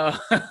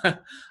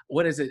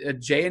 what is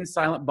it? Jay and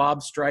Silent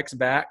Bob Strikes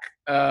Back.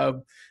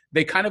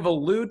 They kind of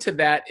allude to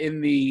that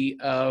in the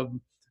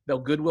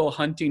Good Will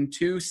Hunting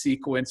 2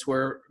 sequence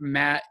where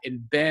Matt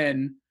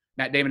Damon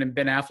and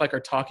Ben Affleck are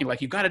talking like,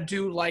 you got to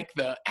do like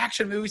the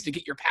action movies to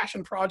get your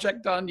passion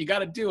project done. You got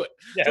to do it.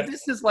 Yeah. So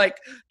this is like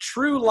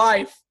true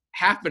life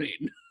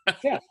happening.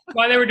 Yeah.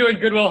 Why they were doing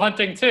Good Will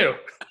Hunting too.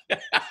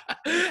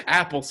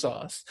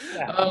 Applesauce.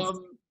 Yeah.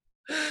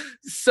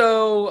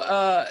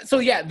 So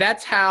yeah,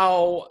 that's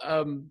how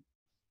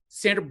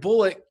Sandra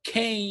Bullock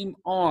came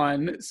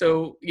on.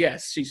 So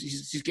yes,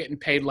 she's getting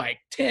paid like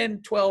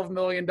 $10-12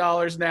 million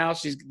now.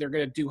 They're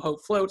going to do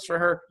Hope Floats for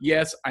her.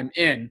 Yes, I'm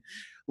in.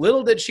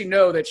 little did she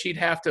know that she'd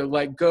have to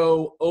like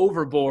go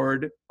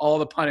overboard, all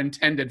the pun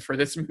intended, for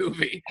this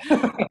movie.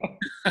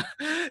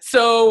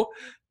 So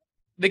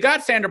they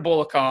got Sandra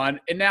Bullock on,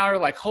 and now they're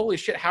like, holy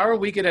shit, how are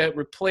we going to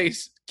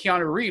replace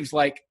Keanu Reeves?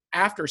 Like,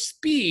 after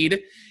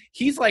Speed,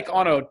 he's like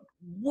on a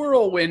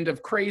whirlwind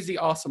of crazy,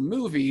 awesome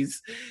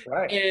movies.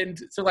 Right. And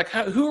so, like,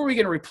 who are we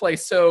going to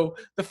replace? So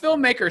the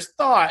filmmakers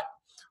thought,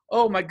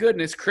 oh my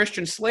goodness,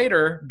 Christian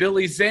Slater,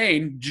 Billy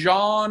Zane,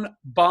 John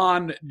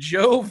Bon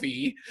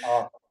Jovi.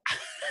 Oh.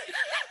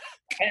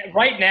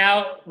 Right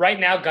now,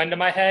 gun to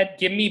my head,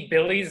 give me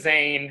Billy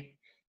Zane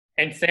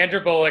and Sandra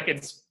Bullock in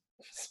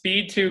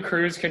Speed 2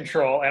 Cruise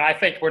Control, and I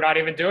think we're not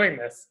even doing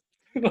this.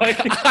 Like,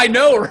 I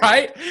know,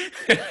 right?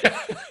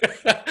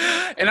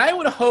 And I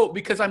would hope,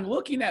 because I'm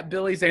looking at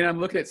Billy Zane, I'm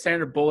looking at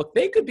Sandra Bullock,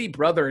 they could be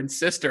brother and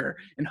sister,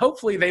 and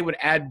hopefully they would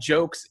add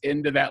jokes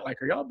into that,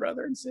 like, are y'all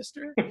brother and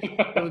sister?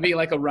 It would be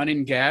like a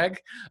running gag.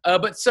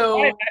 But so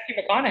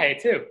Matthew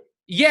McConaughey too.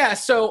 Yeah,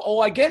 so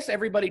I guess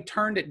everybody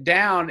turned it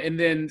down, and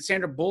then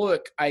Sandra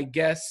Bullock, I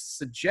guess,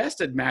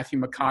 suggested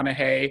Matthew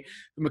McConaughey.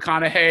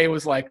 McConaughey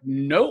was like,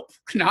 nope,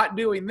 not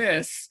doing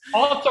this.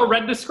 Also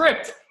read the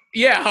script.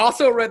 Yeah,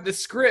 also read the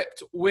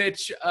script,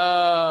 which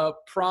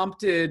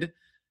prompted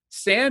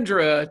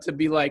Sandra to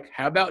be like,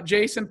 how about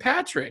Jason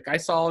Patric? I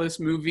saw this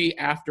movie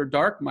After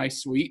Dark, my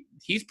sweet.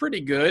 He's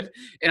pretty good.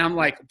 And I'm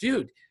like,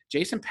 dude,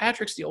 Jason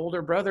Patric's the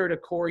older brother to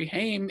Corey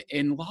Haim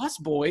in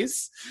Lost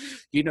Boys.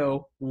 You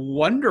know,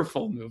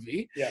 wonderful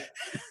movie. Yeah.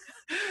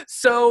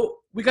 So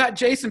we got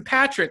Jason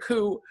Patric,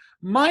 who,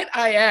 might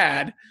I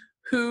add,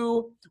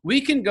 who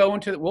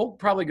we'll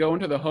probably go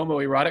into the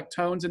homoerotic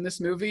tones in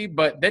this movie,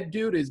 but that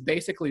dude is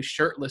basically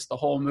shirtless the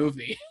whole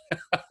movie.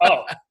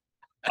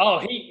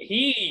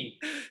 He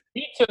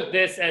took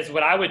this as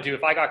what I would do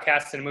if I got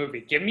cast in a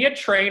movie. Give me a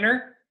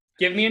trainer,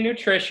 give me a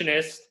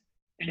nutritionist,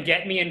 and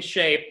get me in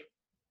shape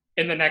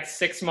in the next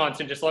 6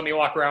 months and just let me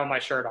walk around with my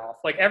shirt off.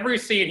 Like, every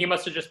scene, he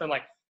must have just been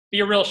like, be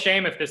a real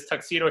shame if this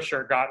tuxedo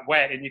shirt got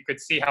wet and you could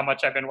see how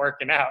much I've been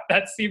working out.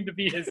 That seemed to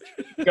be his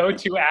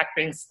go-to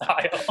acting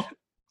style.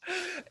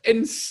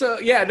 And so,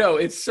 yeah, no,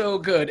 it's so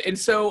good. And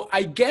so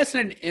I guess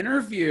in an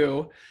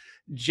interview,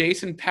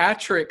 Jason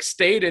Patric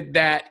stated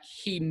that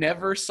he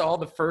never saw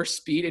the first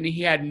Speed and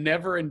he had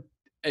never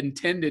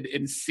intended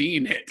in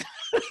seeing it,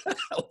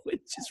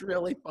 which is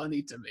really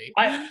funny to me.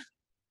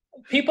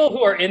 People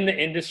who are in the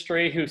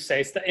industry who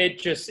say stuff,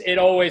 it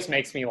always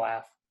makes me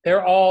laugh.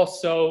 They're all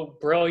so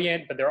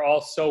brilliant, but they're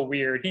all so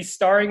weird. He's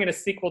starring in a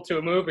sequel to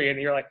a movie,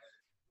 and you're like,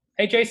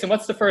 hey, Jason,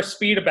 what's the first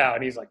Speed about?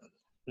 And he's like,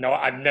 no,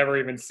 I've never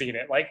even seen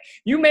it. Like,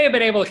 you may have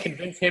been able to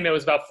convince him it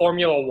was about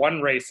Formula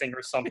One racing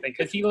or something,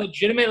 because he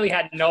legitimately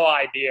had no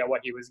idea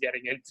what he was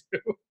getting into.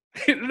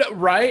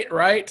 Right.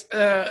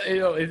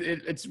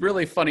 It's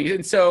really funny.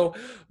 And so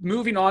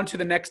moving on to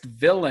the next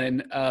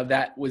villain,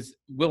 that was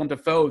Willem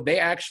Dafoe, they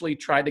actually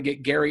tried to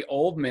get Gary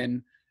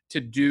Oldman to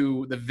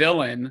do the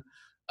villain,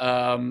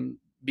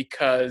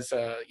 because,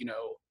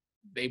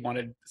 they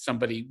wanted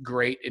somebody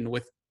great and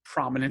with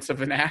prominence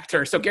of an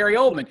actor. So Gary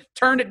Oldman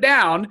turned it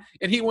down,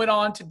 and he went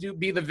on to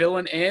be the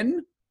villain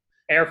in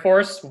Air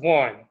Force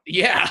One.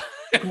 Yeah.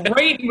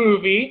 Great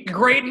movie,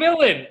 great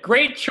villain,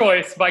 great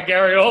choice by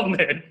Gary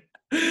Oldman.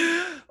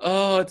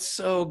 Oh, it's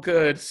so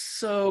good.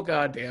 So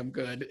goddamn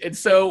good. And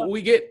so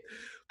we get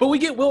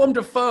Willem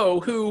Dafoe,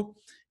 who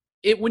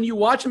when you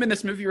watch him in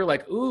this movie, you're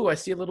like, ooh, I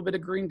see a little bit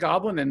of Green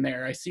Goblin in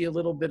there. I see a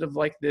little bit of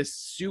like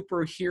this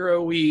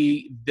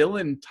superhero-y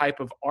villain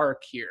type of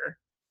arc here.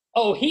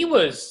 Oh, he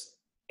was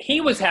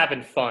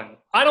having fun.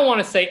 I don't want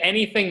to say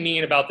anything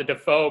mean about the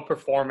Dafoe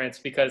performance,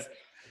 because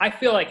I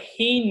feel like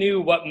he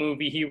knew what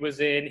movie he was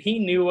in. He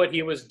knew what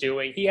he was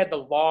doing. He had the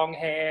long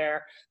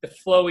hair, the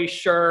flowy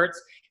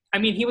shirts. I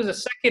mean, he was a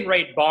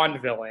second-rate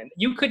Bond villain.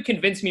 You could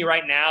convince me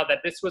right now that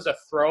this was a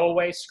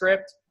throwaway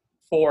script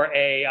for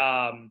a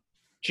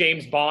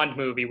James Bond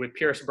movie with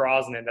Pierce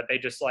Brosnan that they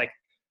just like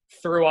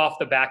threw off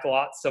the back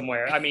lot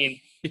somewhere. I mean,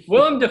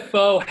 Willem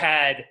Dafoe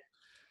had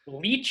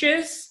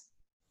leeches,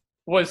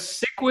 was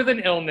sick with an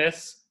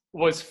illness,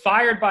 was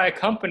fired by a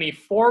company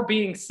for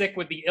being sick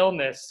with the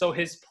illness. So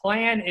his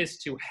plan is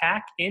to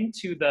hack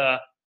into the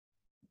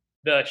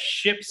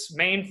ship's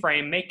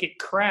mainframe, make it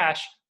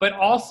crash, but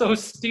also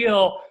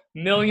steal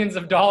millions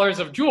of dollars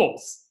of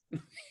jewels.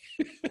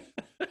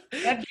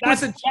 That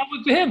was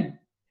him.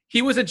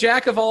 He was a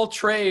jack of all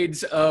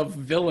trades of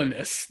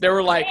villainous. They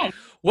were like,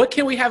 what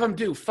can we have him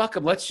do? Fuck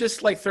him. Let's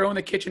just like throw in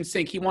the kitchen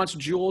sink. He wants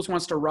jewels,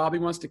 wants to rob, he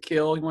wants to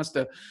kill, he wants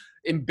to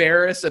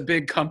embarrass a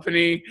big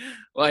company.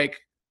 Like,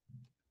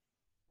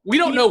 we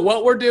don't know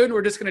what we're doing.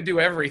 We're just going to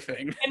do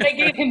everything. And they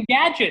gave him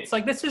gadgets.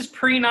 Like, this is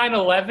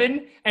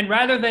pre-9/11. And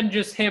rather than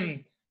just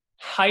him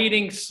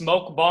hiding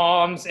smoke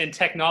bombs and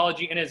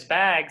technology in his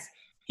bags,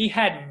 he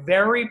had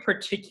very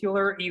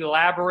particular,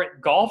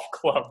 elaborate golf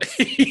clubs.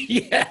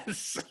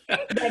 Yes.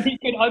 That he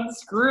could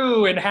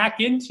unscrew and hack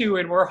into,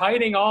 and we're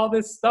hiding all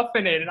this stuff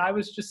in it. And I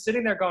was just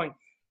sitting there going,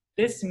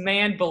 this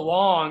man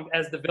belonged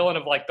as the villain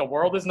of like The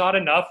World Is Not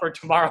Enough or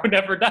Tomorrow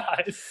Never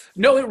Dies.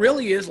 No, it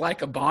really is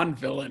like a Bond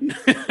villain.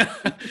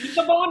 He's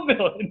a Bond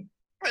villain.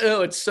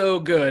 Oh, it's so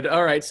good.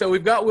 All right, so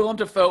we've got Willem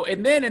Dafoe,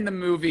 and then in the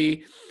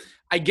movie,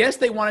 I guess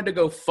they wanted to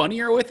go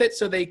funnier with it,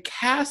 so they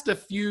cast a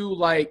few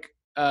like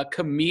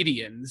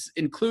comedians,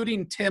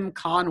 including Tim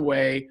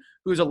Conway,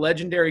 who's a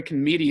legendary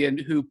comedian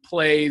who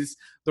plays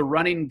the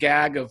running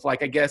gag of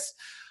like I guess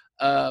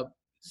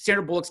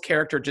Sandra Bullock's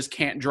character just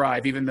can't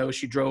drive, even though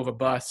she drove a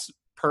bus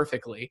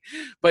perfectly,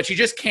 but she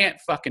just can't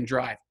fucking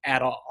drive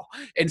at all.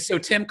 And so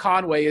Tim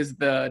Conway is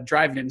the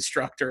driving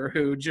instructor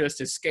who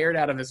just is scared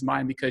out of his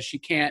mind because she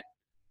can't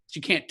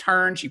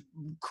turn. She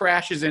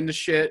crashes into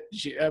shit.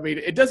 I mean,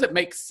 it doesn't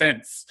make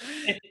sense.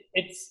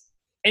 It's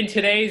in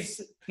today's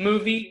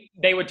movie,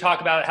 they would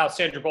talk about how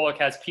Sandra Bullock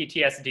has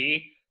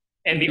PTSD,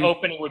 and the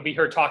opening would be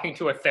her talking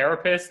to a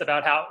therapist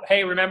about how,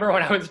 hey, remember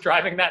when I was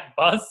driving that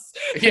bus?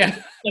 Yeah.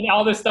 And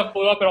all this stuff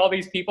blew up and all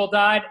these people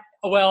died?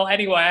 Well,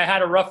 anyway, I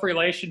had a rough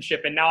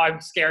relationship and now I'm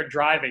scared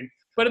driving.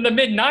 But in the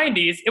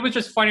mid-90s, it was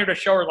just funnier to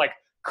show her like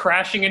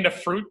crashing into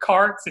fruit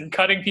carts and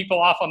cutting people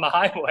off on the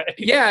highway.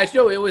 Yeah,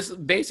 no, it was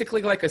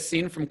basically like a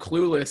scene from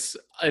Clueless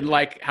and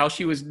like how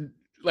she was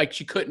like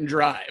she couldn't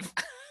drive.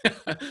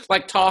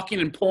 Like talking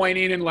and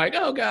pointing and like,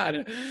 oh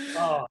God.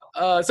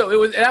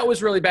 So that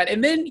was really bad.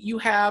 And then you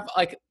have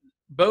like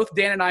both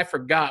Dan and I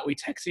forgot. We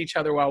texted each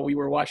other while we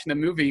were watching the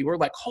movie. We're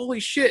like,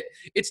 holy shit,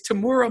 it's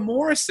Tamura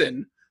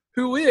Morrison,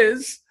 who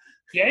is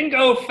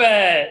Jango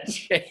Fett.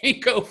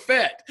 Jango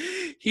Fett.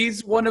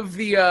 He's one of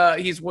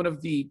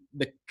the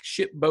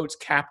shipboat's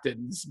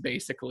captains,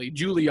 basically.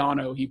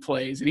 Giuliano he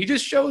plays. And he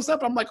just shows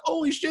up. I'm like,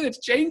 holy shit, it's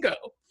Jango.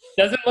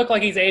 Doesn't look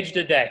like he's aged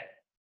a day.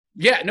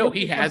 Yeah, no,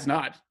 he has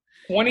not.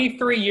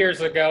 23 years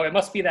ago, it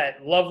must be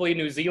that lovely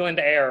New Zealand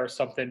air or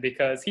something,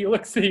 because he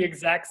looks the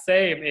exact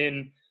same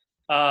in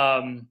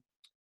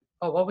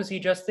what was he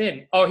just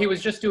in? Oh, he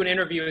was just doing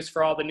interviews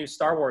for all the new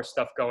Star Wars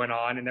stuff going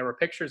on, and there were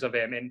pictures of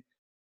him, and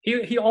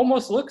he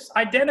almost looks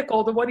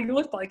identical to what he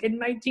looked like in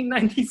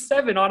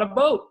 1997 on a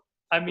boat.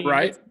 I mean,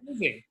 right? It's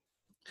amazing.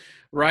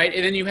 Right,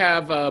 and then you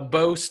have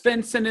Bo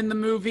Svensson in the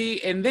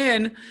movie, and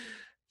then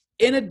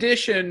in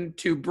addition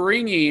to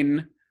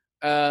bringing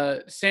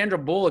Sandra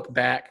Bullock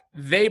back,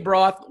 they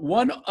brought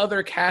one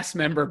other cast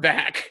member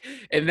back,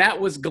 and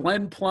that was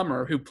Glenn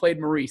Plummer, who played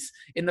Maurice.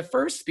 In the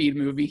first Speed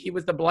movie, he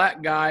was the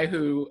black guy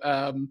who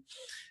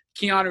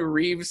Keanu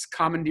Reeves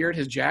commandeered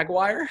his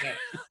Jaguar. Yeah.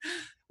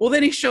 Well,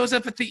 then he shows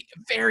up at the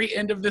very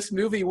end of this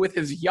movie with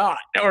his yacht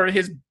or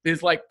his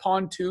like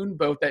pontoon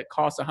boat that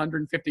costs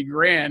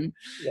 $150,000.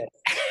 Yes.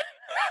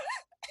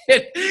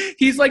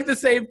 He's like the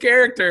same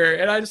character,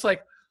 and I just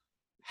like,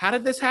 how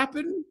did this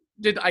happen?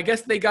 I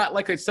guess they got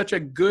like such a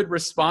good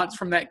response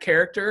from that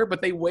character,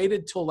 but they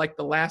waited till like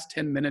the last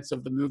 10 minutes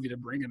of the movie to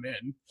bring him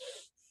in.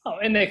 Oh,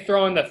 and they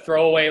throw in the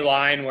throwaway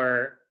line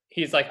where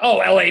he's like,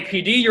 "Oh,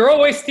 LAPD, you're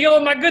always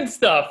stealing my good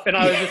stuff," and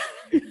I was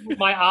just,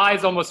 my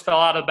eyes almost fell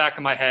out of the back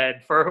of my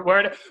head for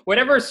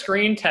whatever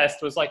screen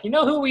test was like. You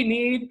know who we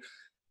need?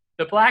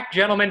 The black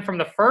gentleman from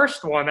the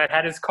first one that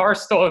had his car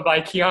stolen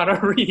by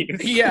Keanu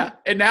Reeves. Yeah,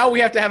 and now we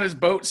have to have his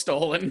boat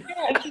stolen.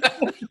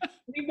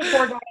 Leave the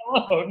poor guy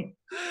alone.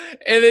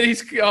 And then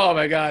oh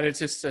my God, it's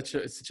just such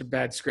a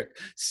bad script.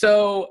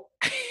 So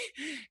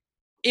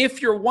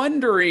if you're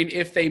wondering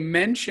if they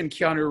mention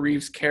Keanu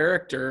Reeves'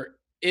 character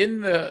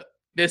in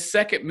this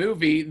second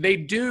movie, they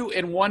do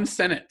in one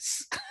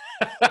sentence.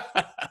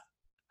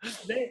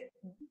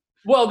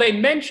 They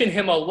mention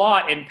him a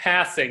lot in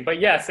passing, but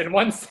yes, in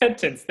one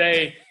sentence,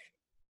 they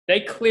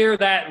clear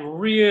that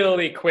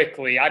really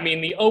quickly. I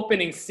mean, the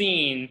opening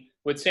scene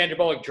with Sandra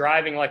Bullock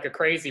driving like a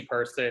crazy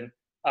person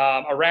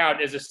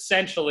around is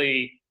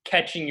essentially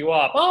catching you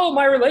up. Oh,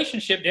 my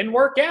relationship didn't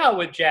work out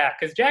with Jack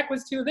because Jack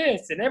was too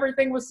this and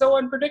everything was so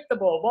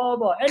unpredictable, blah,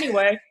 blah, blah.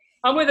 Anyway,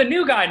 I'm with a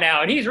new guy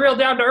now and he's real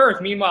down to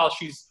earth. Meanwhile,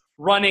 she's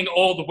running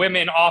old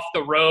women off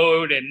the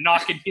road and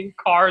knocking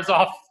cars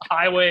off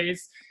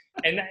highways.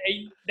 And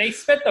they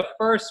spent the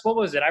first, what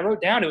was it? I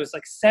wrote down, it was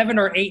like 7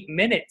 or 8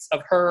 minutes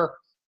of her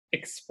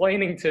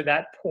explaining to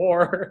that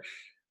poor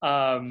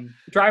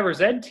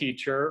driver's ed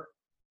teacher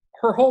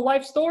her whole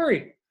life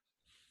story.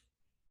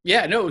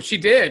 Yeah, no, she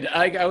did.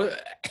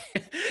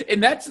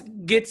 And that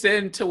gets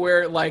into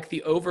where like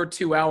the over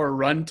 2 hour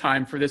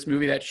runtime for this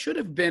movie that should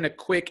have been a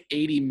quick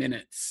 80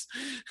 minutes.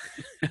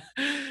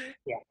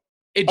 Yeah.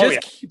 It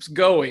just keeps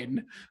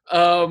going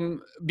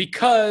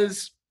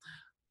because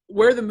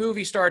where the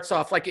movie starts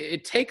off, like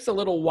it takes a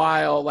little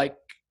while like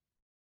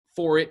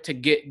for it to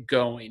get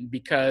going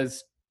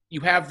because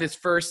you have this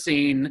first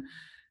scene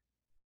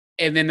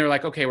and then they're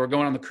like, okay, we're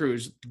going on the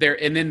cruise.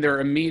 And then they're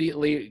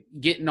immediately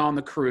getting on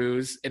the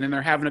cruise, and then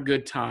they're having a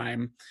good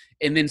time.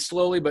 And then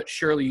slowly but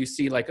surely you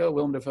see like, oh,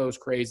 Willem Dafoe's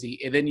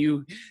crazy. And then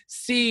you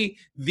see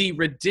the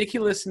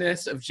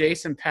ridiculousness of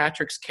Jason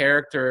Patric's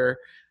character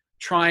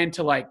trying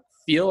to like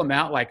feel him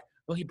out like,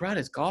 well, he brought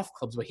his golf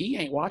clubs, but he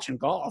ain't watching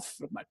golf.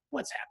 I'm like,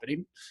 what's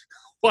happening?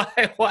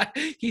 Why?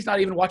 He's not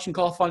even watching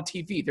golf on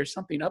TV. There's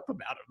something up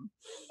about him.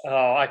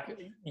 Oh,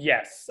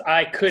 yes.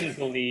 I couldn't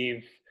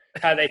believe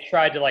how they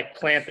tried to like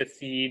plant the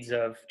seeds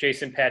of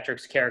Jason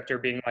Patric's character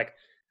being like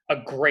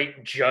a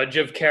great judge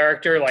of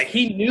character. Like,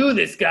 he knew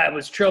this guy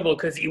was trouble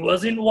because he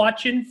wasn't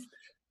watching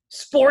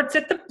sports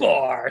at the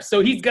bar, so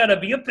he's got to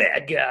be a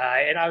bad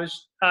guy. And I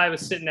was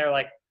sitting there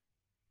like,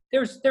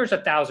 there's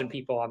 1,000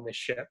 people on this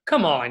ship.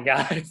 Come on,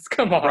 guys,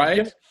 come on.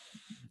 Right?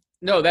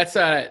 No, that's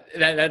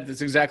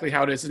that's exactly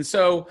how it is. And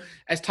so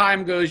as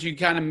time goes, you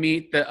kind of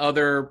meet the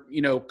other,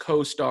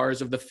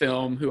 co-stars of the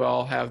film who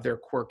all have their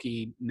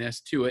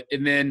quirkiness to it.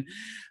 And then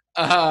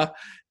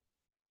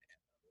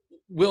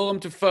Willem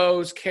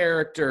Dafoe's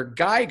character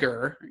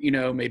Geiger,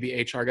 maybe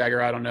H.R.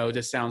 Geiger, I don't know,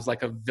 just sounds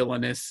like a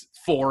villainous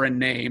foreign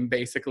name,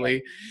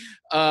 basically.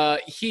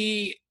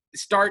 He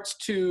starts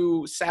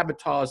to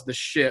sabotage the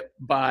ship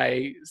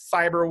by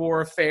cyber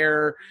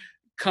warfare,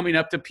 coming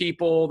up to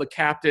people, the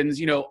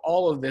captains,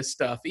 all of this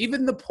stuff.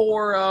 Even the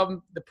poor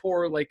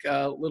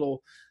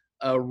little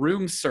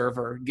room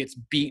server gets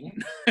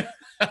beaten.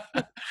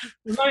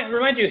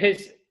 Remind you,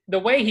 the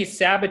way he's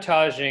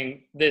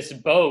sabotaging this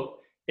boat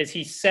is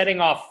he's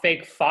setting off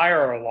fake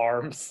fire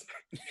alarms.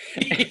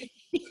 He's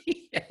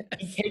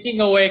taking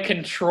away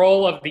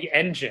control of the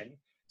engine.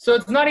 So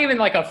it's not even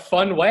like a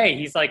fun way.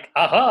 He's like,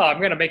 aha, I'm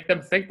going to make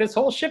them think this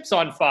whole ship's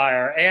on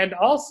fire. And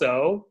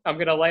also, I'm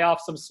going to lay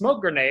off some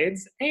smoke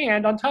grenades.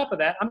 And on top of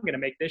that, I'm going to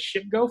make this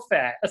ship go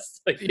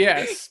fast.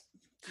 Yes.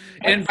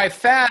 And by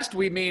fast,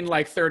 we mean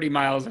like 30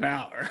 miles an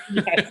hour.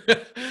 Yes.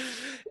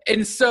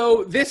 And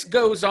so this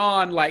goes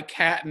on like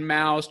cat and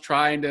mouse,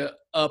 trying to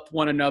up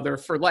one another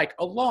for like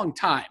a long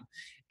time.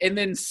 And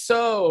then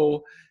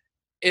so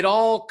it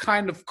all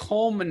kind of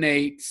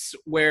culminates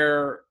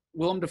where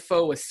Willem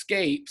Dafoe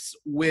escapes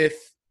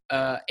with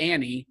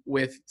Annie,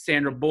 with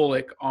Sandra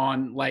Bullock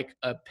on like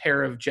a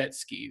pair of jet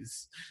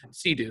skis,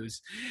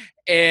 Sea-Doos.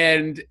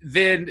 And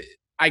then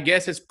I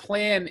guess his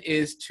plan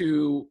is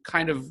to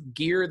kind of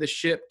gear the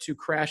ship to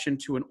crash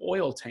into an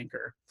oil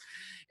tanker.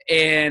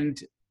 And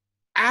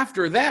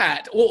after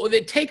that, well,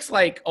 it takes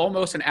like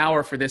almost an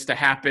hour for this to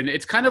happen.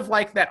 It's kind of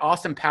like that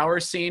Austin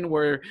Powers scene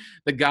where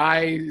the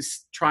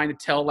guy's trying to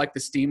tell like the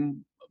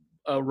steam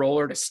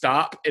roller to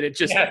stop, and it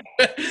just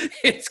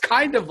it's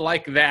kind of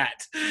like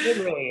that. It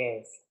really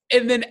is.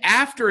 And then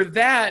after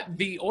that,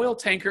 the oil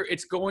tanker,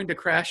 it's going to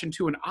crash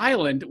into an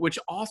island, which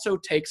also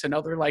takes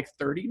another like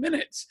 30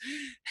 minutes.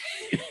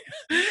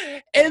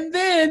 And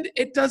then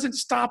it doesn't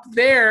stop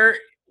there.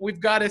 We've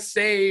got to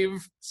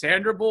save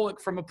Sandra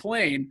Bullock from a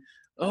plane.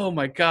 Oh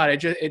my God,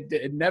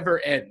 it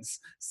never ends.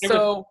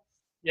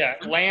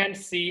 Land,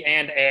 sea,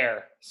 and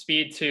air.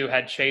 Speed 2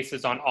 had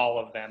chases on all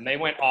of them. They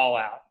went all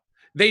out.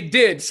 They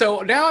did. So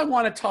now I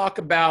want to talk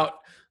about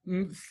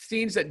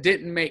scenes that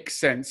didn't make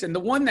sense. And the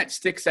one that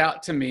sticks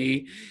out to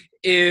me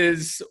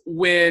is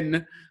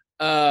when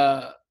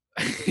I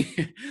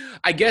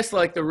guess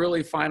like the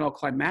really final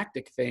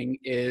climactic thing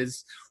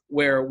is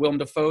where Willem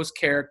Dafoe's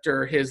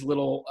character, his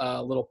little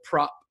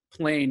prop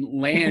plane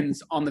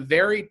lands on the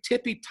very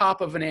tippy top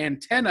of an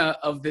antenna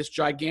of this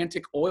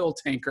gigantic oil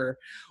tanker,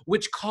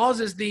 which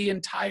causes the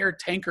entire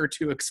tanker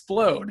to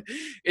explode.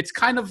 It's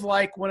kind of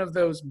like one of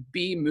those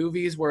B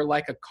movies where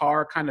like a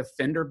car kind of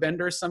fender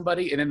benders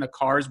somebody and then the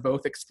cars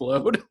both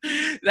explode.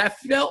 That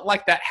felt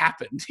like that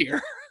happened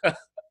here.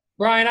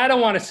 Brian, I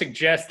don't want to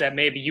suggest that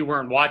maybe you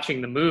weren't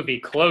watching the movie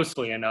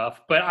closely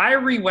enough, but I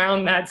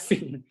rewound that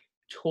scene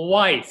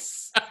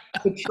twice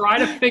to try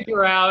to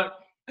figure out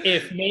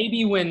if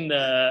maybe when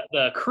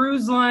the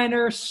cruise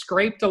liner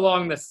scraped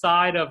along the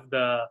side of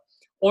the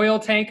oil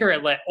tanker,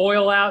 it let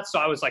oil out. So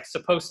I was like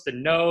supposed to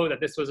know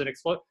that this was an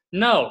explosion.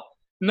 No,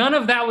 none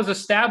of that was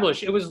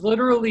established. It was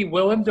literally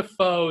Willem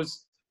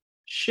Dafoe's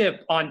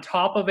ship on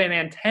top of an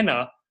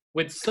antenna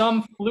with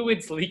some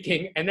fluids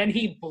leaking, and then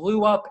he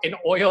blew up an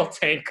oil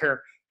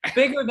tanker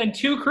bigger than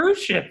 2 cruise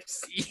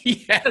ships.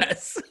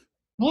 Yes.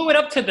 Blew it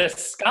up to the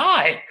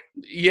sky.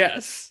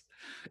 Yes.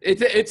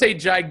 It's a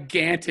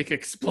gigantic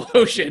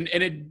explosion,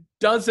 and it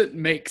doesn't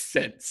make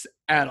sense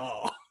at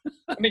all.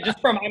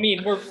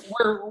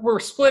 We're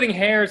splitting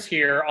hairs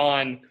here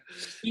on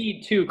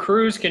Speed 2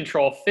 cruise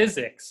control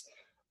physics,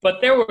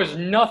 but there was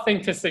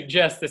nothing to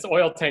suggest this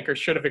oil tanker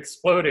should have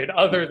exploded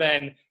other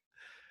than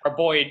our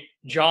boy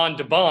John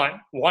DeBont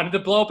wanted to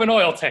blow up an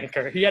oil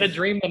tanker. He had a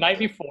dream the night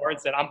before and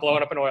said, I'm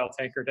blowing up an oil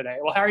tanker today.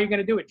 Well, how are you going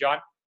to do it, John?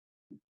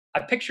 I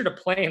pictured a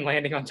plane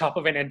landing on top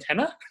of an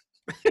antenna.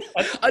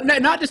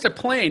 Not just a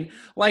plane,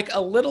 like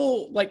a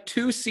little like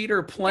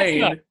 2-seater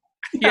plane.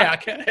 Yeah.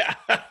 And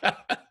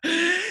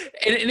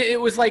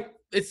it was like,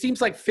 it seems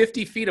like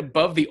 50 feet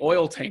above the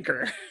oil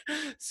tanker.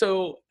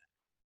 So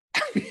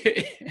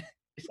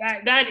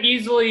that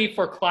easily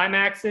for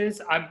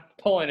climaxes, I'm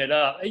pulling it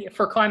up.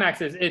 For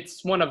climaxes,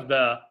 it's one of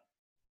the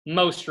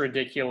most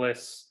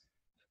ridiculous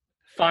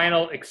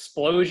final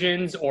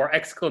explosions or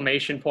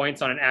exclamation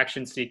points on an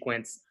action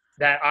sequence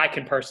that I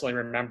can personally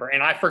remember.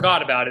 And I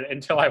forgot about it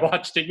until I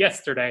watched it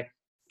yesterday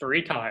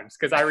 3 times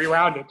because I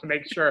rewound it to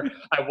make sure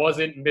I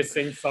wasn't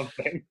missing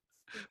something.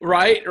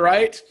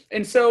 Right.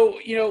 And so,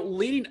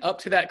 leading up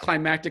to that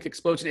climactic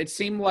explosion, it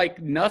seemed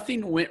like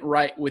nothing went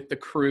right with the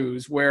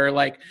cruise, where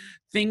like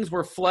things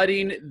were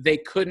flooding. They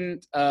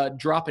couldn't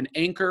drop an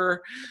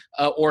anchor,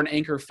 or an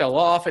anchor fell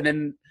off. And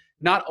then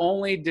not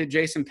only did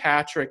Jason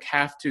Patric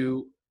have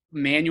to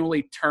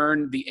manually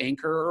turn the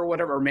anchor or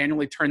whatever, or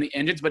manually turn the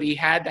engines, but he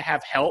had to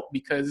have help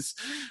because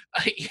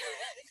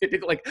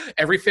like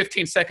every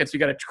 15 seconds, you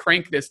got to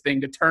crank this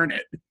thing to turn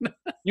it.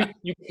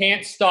 You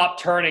can't stop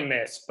turning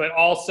this. But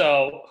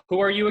also, who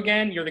are you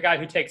again? You're the guy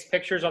who takes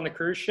pictures on the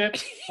cruise ship.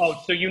 Oh,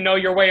 so you know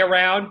your way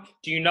around?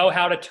 Do you know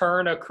how to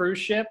turn a cruise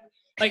ship?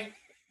 Like,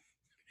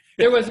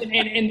 there was,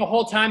 and the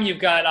whole time you've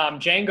got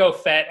Jango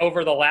Fett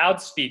over the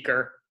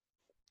loudspeaker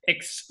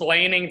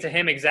explaining to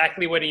him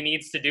exactly what he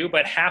needs to do,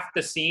 but half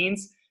the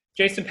scenes,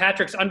 Jason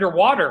Patric's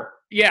underwater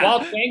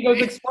while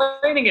Django's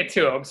explaining it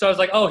to him. So I was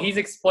like, oh, he's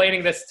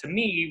explaining this to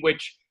me,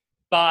 which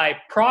by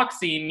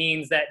proxy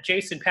means that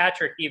Jason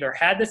Patric either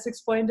had this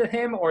explained to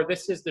him or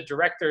this is the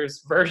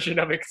director's version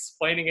of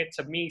explaining it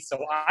to me so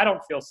I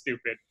don't feel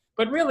stupid.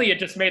 But really, it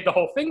just made the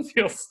whole thing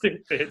feel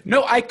stupid.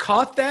 No, I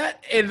caught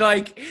that. And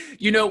like,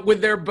 you know,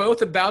 when they're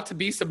both about to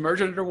be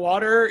submerged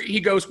underwater, he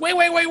goes, wait.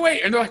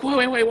 And they're like,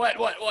 wait,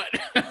 what?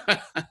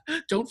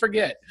 Don't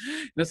forget.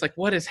 And it's like,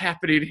 what is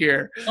happening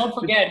here? Don't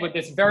forget, with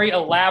this very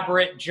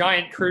elaborate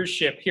giant cruise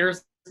ship,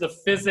 here's the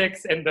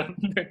physics and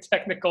the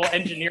technical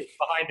engineering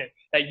behind it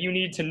that you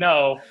need to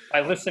know by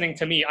listening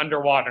to me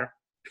underwater.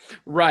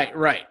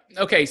 Right.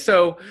 Okay,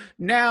 so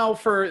now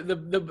for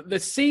the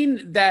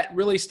scene that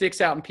really sticks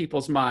out in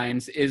people's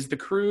minds is the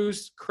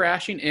cruise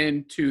crashing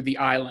into the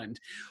island,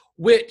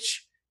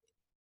 which,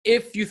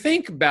 if you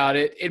think about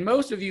it, and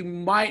most of you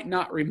might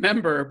not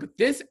remember, but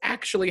this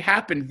actually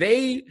happened.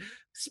 They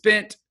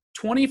spent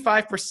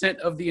 25%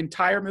 of the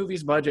entire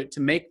movie's budget to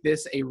make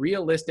this a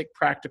realistic,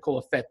 practical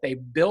effect. They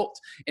built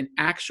an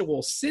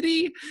actual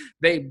city.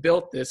 They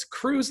built this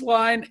cruise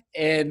line,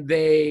 and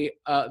they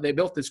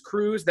built this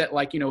cruise that,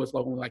 like, you know, was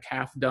only like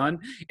half done,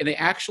 and they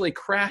actually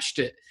crashed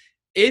it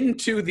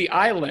into the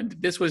island.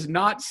 This was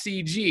not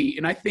CG,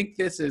 and I think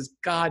this is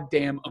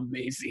goddamn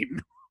amazing.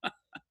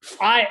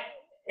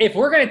 If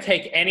we're going to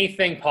take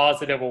anything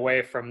positive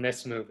away from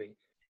this movie,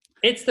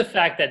 it's the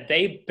fact that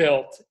they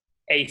built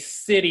a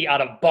city out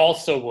of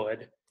balsa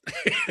wood,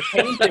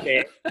 painted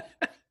it,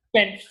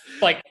 spent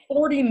like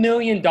 $40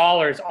 million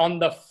on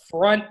the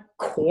front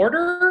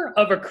quarter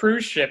of a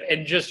cruise ship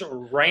and just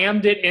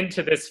rammed it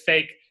into this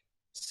fake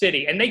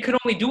city. And they could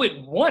only do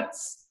it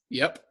once.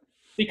 Yep.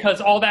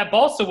 Because all that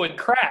balsa wood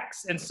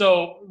cracks. And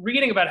so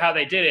reading about how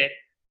they did it,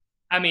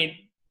 I mean,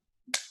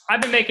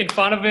 I've been making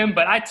fun of him,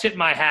 but I tip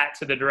my hat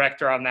to the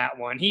director on that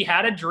one. He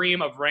had a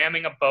dream of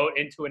ramming a boat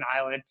into an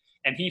island,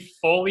 and he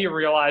fully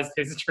realized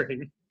his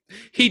dream.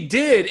 He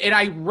did, and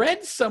I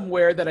read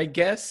somewhere that I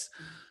guess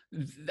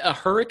a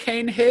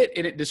hurricane hit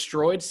and it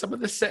destroyed some of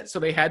the set, so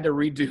they had to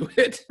redo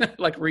it,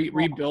 like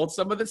rebuild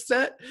some of the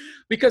set.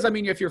 Because I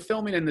mean, if you're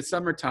filming in the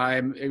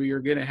summertime,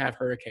 you're gonna have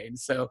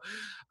hurricanes. So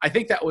I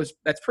think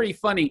that's pretty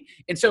funny.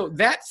 And so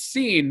that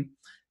scene,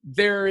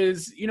 there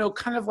is, you know,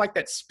 kind of like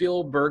that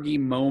Spielbergy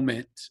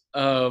moment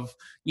of,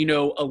 you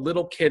know, a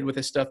little kid with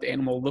a stuffed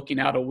animal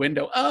looking out a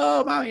window.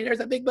 Oh, mommy, there's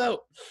a big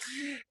boat.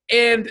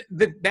 And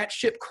that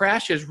ship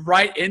crashes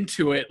right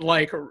into it.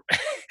 Like,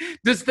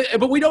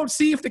 but we don't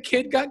see if the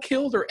kid got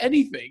killed or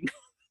anything.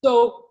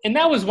 So, and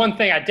that was one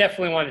thing I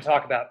definitely wanted to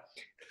talk about.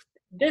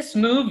 This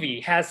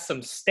movie has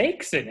some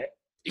stakes in it.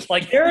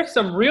 Like, there are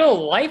some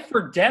real life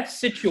or death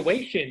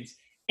situations,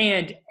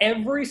 and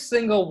every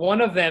single one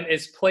of them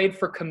is played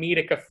for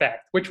comedic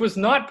effect, which was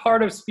not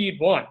part of Speed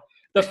 1.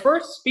 The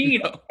first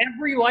Speed,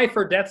 every life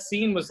or death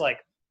scene was like,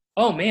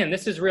 oh man,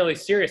 this is really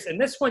serious.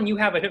 And this one, you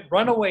have a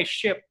runaway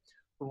ship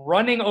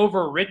running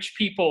over rich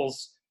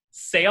people's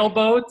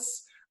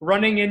sailboats,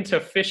 running into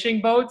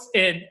fishing boats,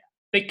 and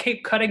they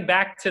keep cutting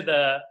back to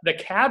the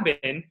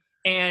cabin,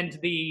 and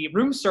the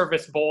room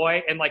service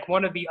boy and like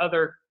one of the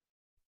other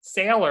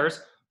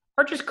sailors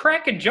are just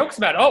cracking jokes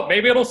about, oh,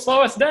 maybe it'll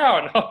slow us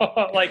down.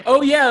 Like,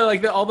 oh yeah,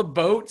 like all the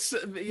boats.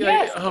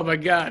 Yes. Like, oh my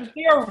God.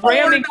 They are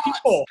ramming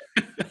people.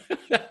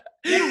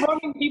 They're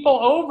running people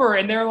over,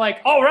 and they're like,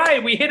 all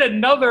right, we hit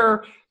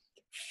another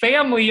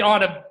family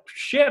on a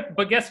ship,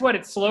 but guess what?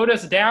 It slowed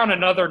us down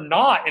another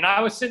knot. And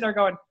I was sitting there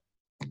going,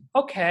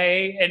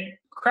 okay, and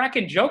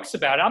cracking jokes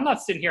about it. I'm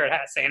not sitting here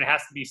saying it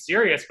has to be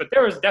serious, but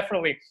there was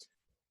definitely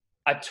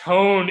a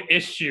tone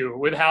issue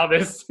with how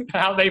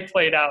they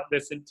played out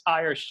this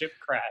entire ship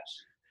crash.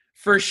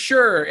 For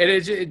sure.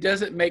 It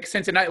doesn't make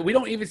sense. And we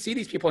don't even see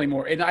these people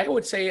anymore. And I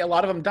would say a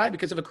lot of them died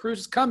because if a cruise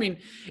is coming,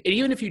 and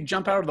even if you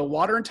jump out of the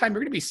water in time,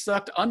 you're going to be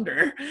sucked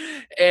under,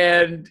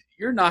 and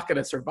you're not going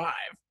to survive.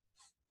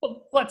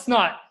 Well, let's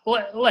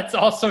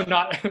also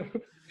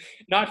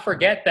not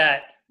forget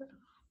that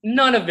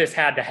none of this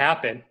had to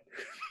happen.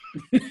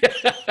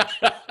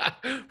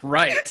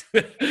 Right.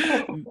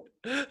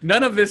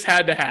 None of this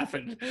had to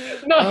happen.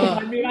 No,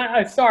 I mean,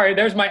 I'm sorry.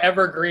 There's my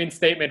evergreen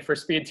statement for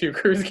Speed 2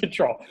 cruise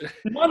control.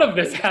 None of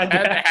this had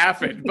to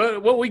happen.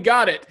 But we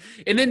got it.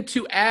 And then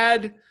to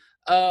add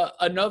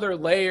another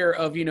layer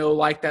of, you know,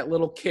 like that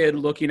little kid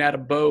looking at a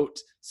boat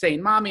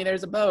saying, mommy,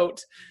 there's a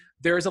boat.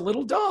 there's a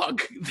little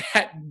dog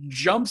that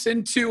jumps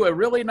into a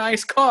really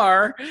nice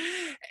car,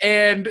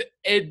 and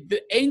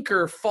the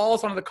anchor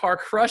falls onto the car,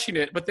 crushing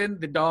it. But then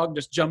the dog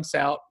just jumps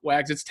out,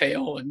 wags its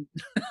tail, and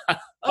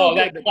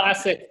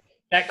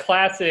that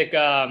classic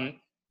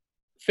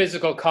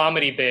physical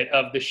comedy bit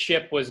of the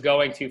ship was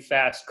going too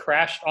fast,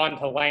 crashed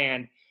onto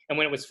land, and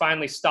when it was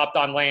finally stopped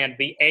on land,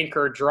 the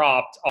anchor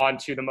dropped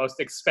onto the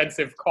most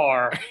expensive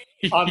car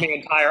on the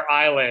entire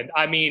island.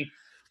 I mean,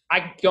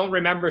 I don't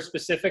remember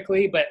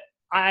specifically, but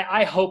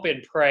I hope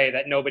and pray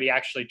that nobody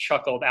actually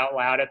chuckled out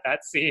loud at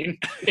that scene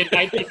in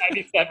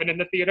 1997 in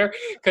the theater,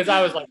 because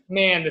I was like,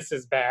 man, this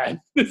is bad.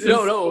 It's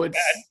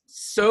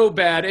so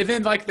bad. And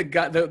then like the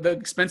guy, the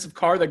expensive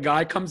car, the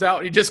guy comes out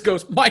and he just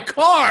goes, "My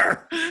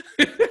car."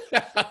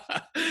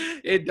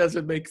 It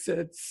doesn't make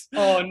sense.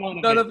 Oh,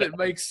 none of it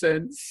makes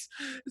sense.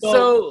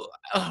 So,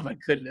 oh my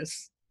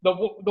goodness.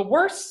 The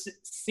worst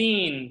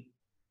scene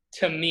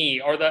to me,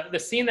 or the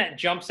scene that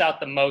jumps out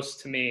the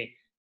most to me,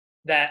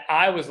 that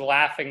I was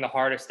laughing the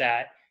hardest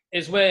at,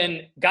 is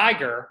when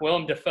Geiger,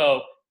 Willem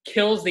Dafoe,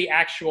 kills the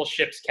actual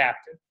ship's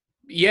captain.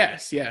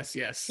 Yes.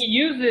 He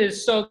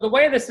uses, so the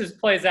way this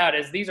plays out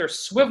is these are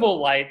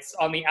swivel lights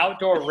on the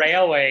outdoor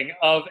railing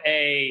of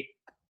a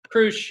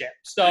cruise ship.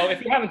 So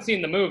if you haven't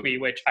seen the movie,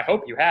 which I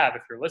hope you have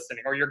if you're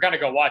listening, or you're going to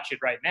go watch it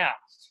right now,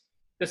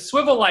 the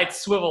swivel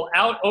lights swivel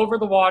out over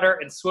the water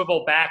and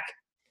swivel back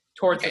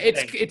towards the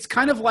thing. It's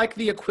kind of like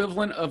the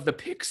equivalent of the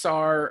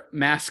Pixar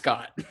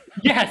mascot.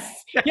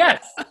 Yes.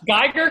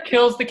 Geiger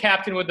kills the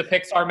captain with the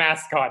Pixar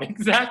mascot.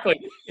 Exactly.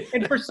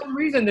 And for some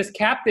reason, this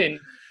captain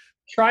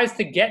tries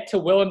to get to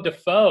Willem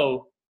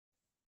Dafoe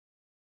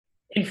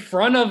in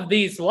front of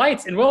these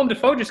lights, and Willem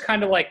Dafoe just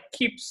kind of like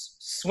keeps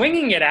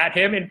swinging it at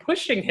him and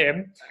pushing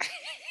him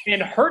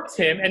and hurts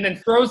him and then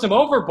throws him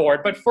overboard.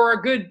 But for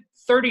a good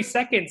 30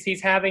 seconds,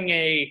 he's having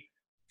a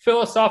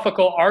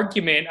philosophical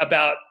argument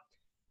about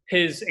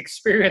his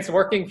experience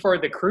working for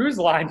the cruise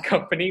line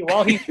company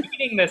while he's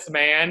beating this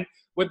man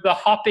with the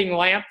hopping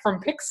lamp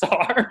from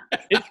Pixar.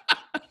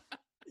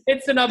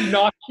 It's an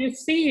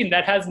obnoxious scene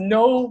that has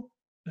no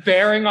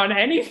bearing on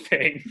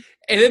anything.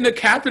 And then the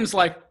captain's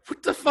like,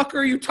 "What the fuck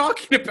are you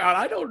talking about?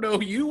 I don't know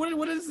you.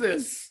 What is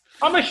this?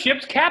 I'm a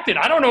ship's captain.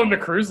 I don't own the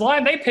cruise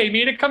line. They paid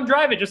me to come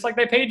drive it just like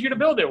they paid you to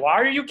build it. Why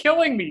are you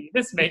killing me?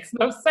 This makes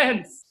no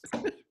sense."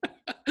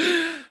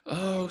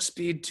 Oh,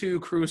 Speed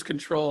 2 cruise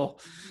control.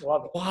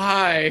 Love it.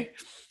 Why?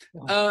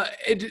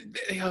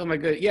 Oh my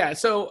god. Yeah.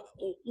 So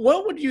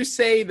what would you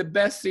say the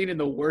best scene and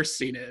the worst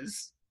scene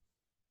is?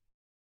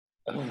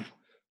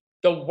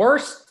 The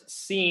worst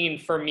scene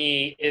for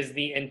me is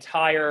the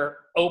entire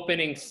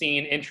opening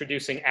scene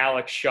introducing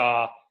Alex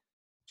Shaw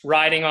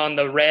riding on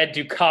the red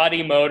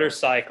Ducati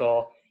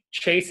motorcycle,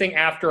 chasing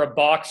after a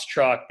box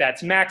truck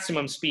that's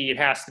maximum speed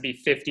has to be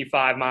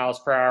 55 miles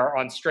per hour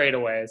on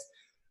straightaways.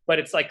 But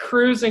it's like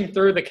cruising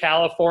through the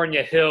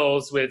California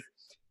hills with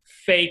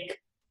fake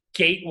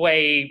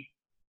Gateway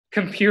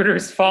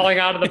computers falling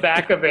out of the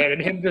back of it,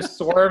 and him just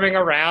swerving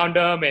around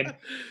them and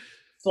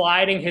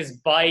sliding his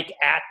bike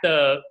at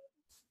the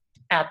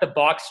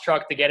box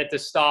truck to get it to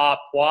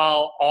stop,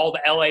 while all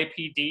the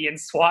LAPD and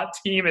SWAT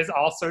team is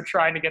also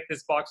trying to get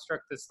this box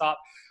truck to stop.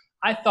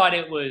 I thought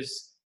it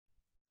was,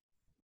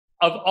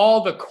 of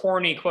all the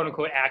corny quote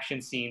unquote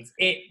action scenes,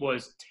 it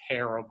was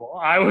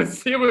terrible.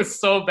 It was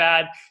so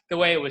bad. The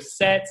way it was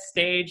set,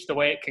 staged, the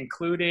way it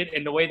concluded,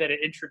 and the way that it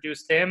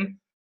introduced him.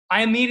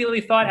 I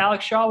immediately thought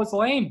Alex Shaw was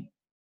lame.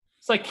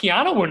 It's like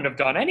Keanu wouldn't have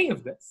done any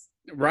of this.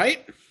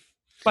 Right?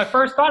 My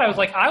first thought, I was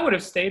like, I would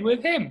have stayed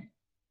with him.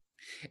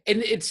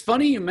 And it's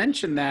funny you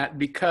mentioned that,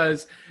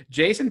 because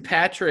Jason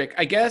Patric,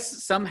 I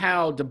guess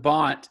somehow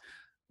DeBont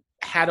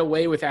had a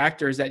way with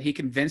actors that he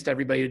convinced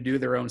everybody to do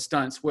their own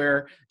stunts,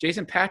 where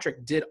Jason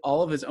Patric did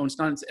all of his own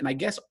stunts and I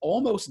guess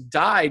almost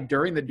died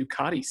during the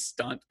Ducati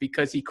stunt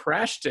because he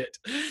crashed it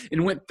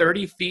and went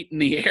 30 feet in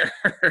the air.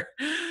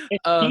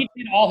 He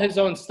did all his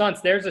own stunts.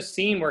 There's a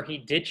scene where he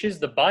ditches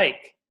the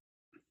bike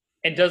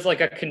and does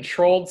like a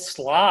controlled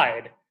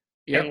slide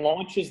and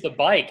launches the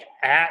bike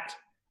at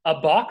a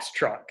box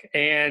truck.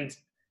 And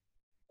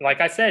like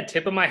I said,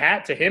 tip of my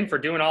hat to him for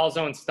doing all his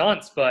own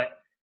stunts. But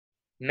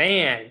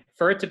man,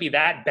 for it to be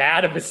that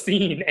bad of a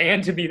scene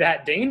and to be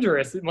that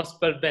dangerous, it must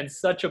have been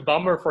such a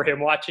bummer for him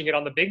watching it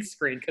on the big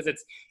screen, because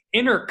it's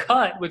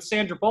intercut with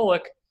Sandra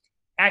Bullock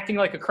acting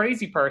like a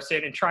crazy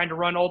person and trying to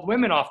run old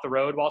women off the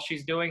road while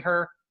she's doing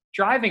her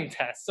driving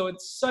test. So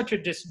it's such a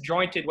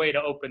disjointed way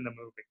to open the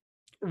movie.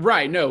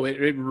 Right. No,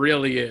 it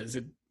really is.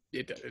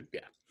 Yeah.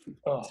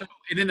 Oh. So,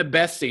 and then the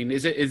best scene,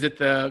 is it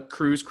the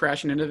cruise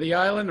crashing into the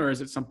island, or is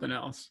it something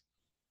else?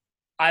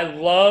 I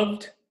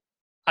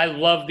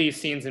love these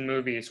scenes in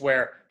movies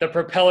where the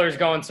propeller's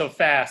going so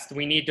fast,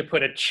 we need to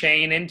put a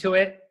chain into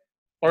it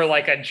or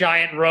like a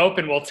giant rope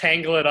and we'll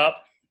tangle it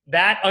up.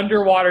 That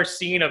underwater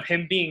scene of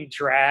him being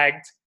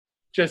dragged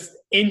just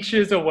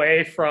inches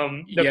away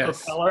from the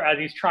propeller as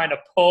he's trying to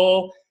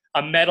pull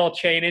a metal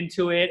chain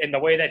into it, and the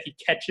way that he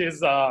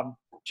catches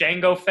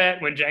Jango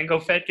Fett when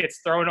Jango Fett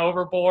gets thrown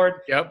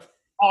overboard. Yep.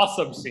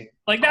 Awesome scene.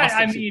 Like that,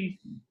 awesome. I mean,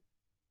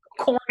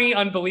 corny,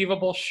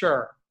 unbelievable,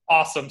 sure.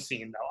 Awesome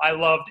scene, though. I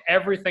loved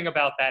everything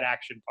about that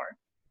action part.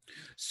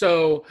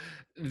 So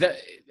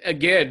that's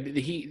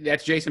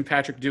Jason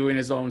Patric doing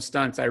his own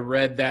stunts. I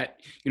read that,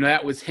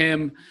 that was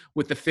him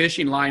with the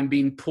fishing line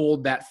being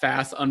pulled that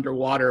fast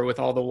underwater with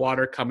all the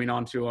water coming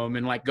onto him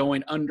and like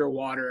going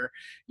underwater.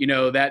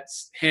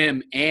 That's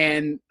him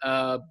and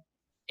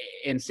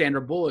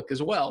Sandra Bullock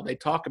as well. They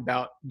talk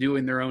about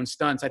doing their own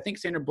stunts. I think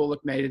Sandra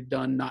Bullock may have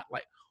done not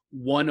like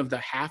one of the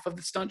half of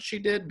the stunts she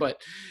did,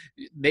 but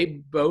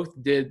they both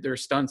did their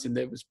stunts, and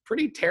it was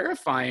pretty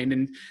terrifying.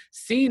 And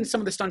seeing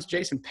some of the stunts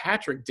Jason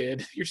Patric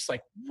did, you're just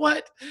like,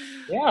 what?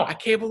 Yeah. I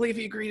can't believe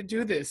he agreed to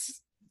do this.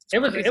 It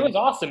was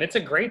awesome. It's a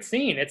great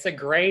scene. It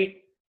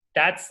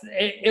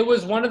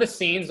was one of the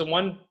scenes, the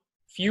one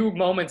few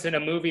moments in a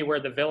movie where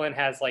the villain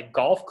has like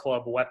golf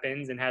club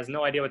weapons and has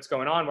no idea what's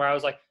going on, where I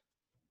was like,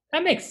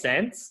 that makes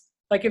sense.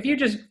 Like, if you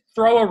just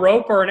throw a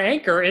rope or an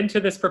anchor into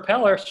this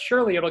propeller,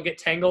 surely it'll get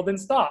tangled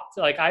and stopped.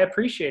 Like, I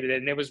appreciated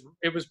it, and it was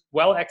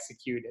well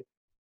executed.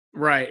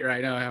 Right.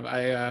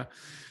 No,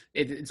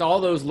 it's all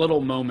those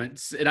little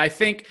moments, and I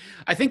think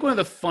one of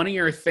the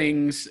funnier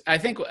things. I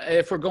think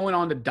if we're going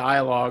on to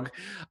dialogue,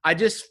 I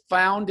just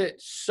found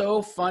it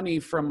so funny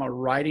from a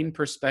writing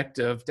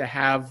perspective to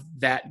have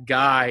that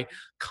guy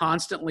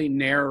constantly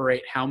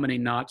narrate how many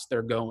knots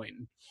they're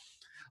going,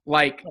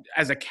 like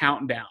as a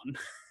countdown.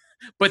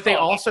 But they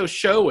also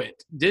show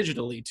it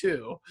digitally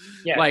too.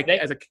 Yeah, like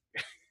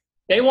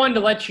they wanted to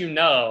let you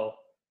know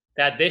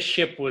that this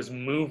ship was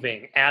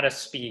moving at a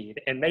speed,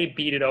 and they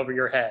beat it over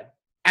your head.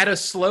 At a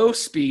slow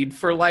speed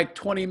for like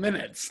 20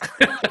 minutes.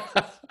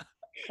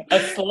 A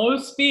slow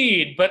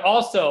speed, but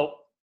also,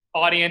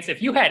 audience,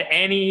 if you had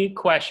any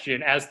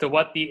question as to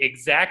what the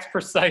exact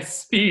precise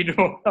speed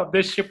of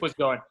this ship was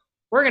going,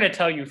 we're going to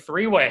tell you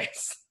 3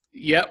 ways.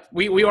 Yep,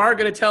 we are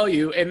going to tell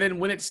you, and then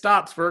when it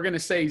stops, we're going to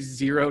say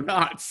 0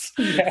 knots.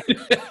 Yeah.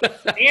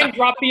 And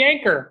drop the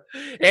anchor.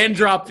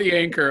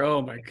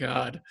 Oh, my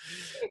God.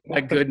 My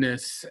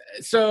goodness.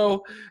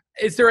 So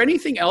is there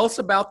anything else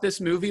about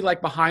this movie, like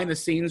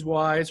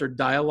behind-the-scenes-wise or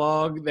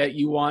dialogue, that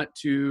you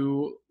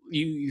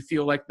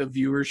feel like the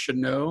viewers should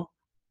know?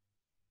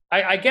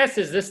 I guess,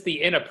 is this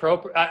the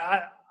inappropriate...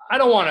 I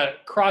don't want to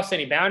cross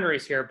any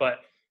boundaries here, but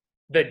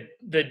the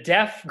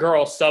deaf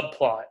girl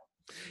subplot.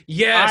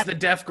 Yes, the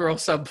deaf girl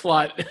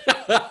subplot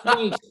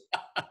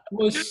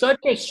was such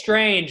a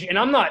strange, and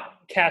I'm not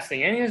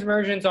casting any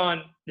aspersions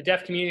on the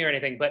deaf community or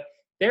anything, but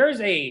there's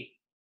a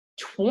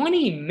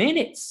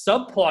 20-minute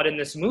subplot in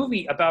this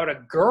movie about a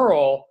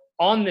girl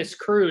on this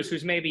cruise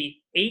who's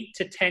maybe 8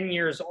 to 10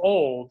 years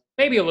old,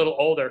 maybe a little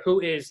older, who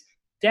is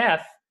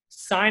deaf,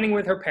 signing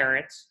with her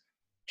parents.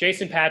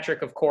 Jason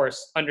Patric, of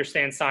course,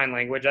 understands sign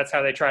language. That's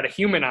how they try to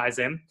humanize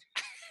him.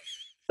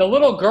 The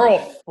little girl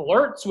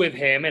flirts with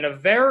him in a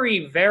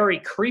very, very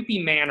creepy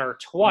manner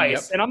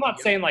twice. Yep. And I'm not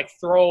saying like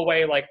throw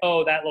away like,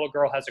 oh, that little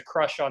girl has a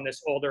crush on this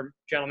older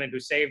gentleman who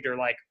saved her.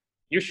 Like,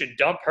 you should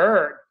dump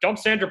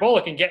Sandra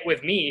Bullock and get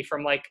with me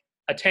from like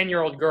a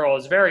 10-year-old girl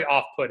is very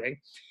off-putting.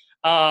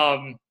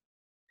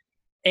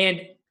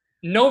 And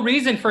no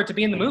reason for it to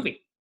be in the movie.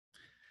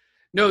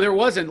 No, there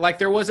wasn't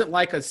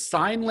like a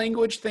sign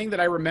language thing that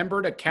I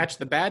remember to catch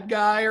the bad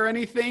guy or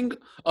anything,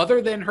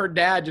 other than her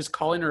dad just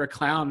calling her a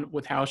clown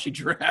with how she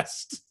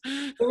dressed.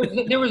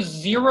 There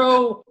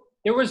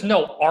was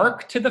no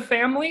arc to the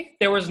family.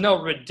 There was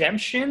no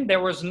redemption. There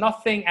was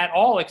nothing at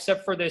all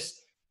except for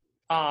this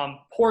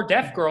poor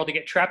deaf girl to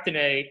get trapped in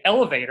an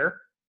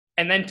elevator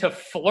and then to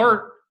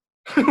flirt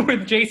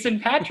with Jason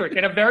Patric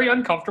in a very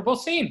uncomfortable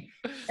scene.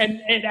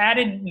 And it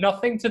added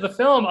nothing to the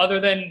film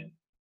other than,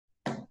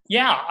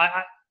 yeah,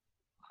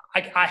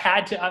 I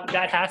had to,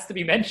 that has to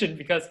be mentioned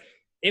because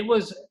it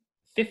was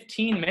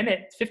 15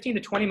 to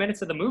 20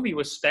 minutes of the movie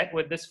was spent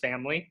with this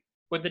family,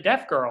 with the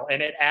deaf girl,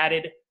 and it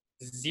added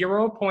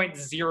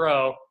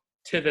 0.0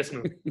 to this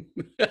movie.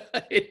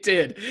 It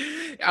did.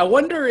 I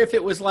wonder if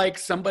it was like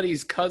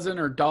somebody's cousin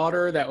or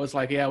daughter that was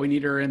like, yeah, we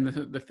need her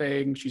in the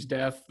thing. She's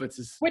deaf.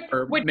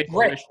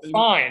 Great,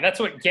 fine. That's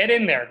what, get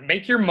in there.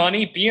 Make your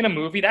money, be in a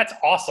movie. That's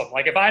awesome.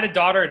 Like if I had a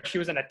daughter and she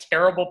was in a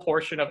terrible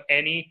portion of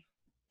any,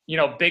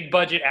 big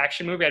budget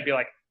action movie, I'd be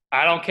like,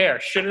 I don't care.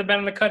 Should it have been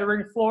on the cutting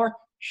room floor?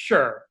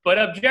 Sure. But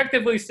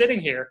objectively sitting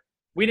here,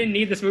 we didn't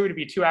need this movie to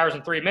be 2 hours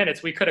and 3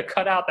 minutes. We could have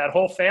cut out that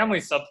whole family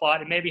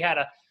subplot and maybe had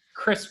a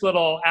crisp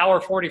little hour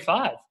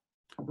 45.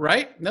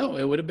 Right? No,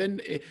 it would have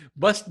been, it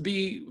must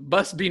be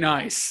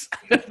nice.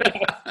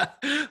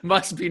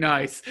 Must be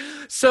nice.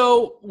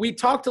 So we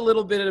talked a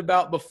little bit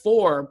about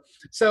before.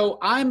 So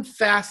I'm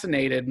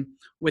fascinated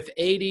with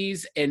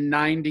 80s and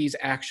 90s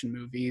action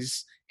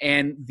movies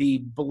and the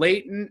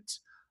blatant,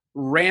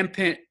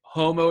 rampant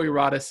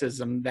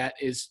homoeroticism that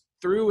is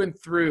through and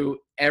through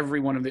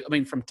every one of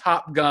the, from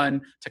Top Gun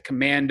to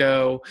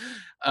Commando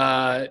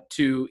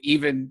to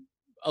even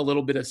a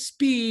little bit of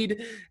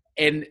Speed.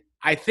 And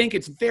I think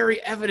it's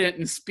very evident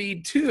in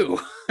Speed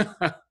too.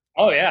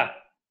 Oh, yeah.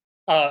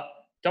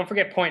 Don't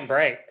forget Point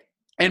Break.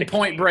 And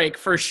Point Break,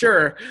 for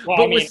sure.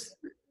 Well, but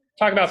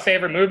talk about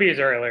favorite movies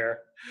earlier.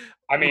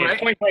 I mean, Right?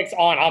 Point Break's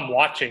on. I'm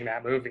watching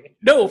that movie.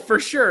 No, for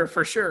sure,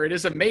 for sure. It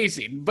is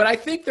amazing. But I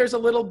think there's a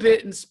little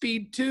bit in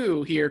Speed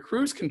 2 here,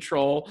 Cruise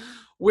Control,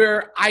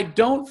 where I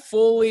don't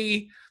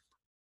fully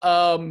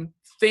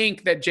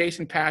think that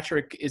Jason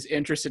Patric is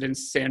interested in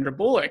Sandra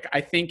Bullock. I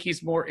think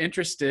he's more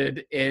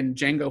interested in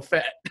Jango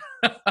Fett.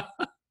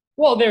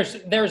 Well,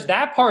 there's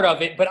that part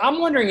of it, but I'm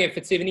wondering if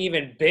it's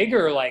even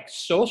bigger, like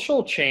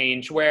social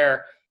change,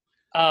 where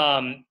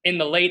in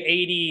the late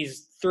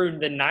 '80s through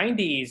the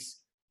 '90s,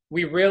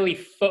 we really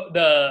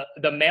the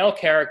male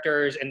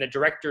characters and the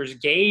director's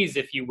gaze,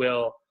 if you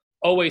will,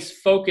 always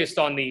focused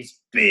on these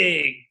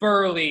big,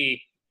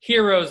 burly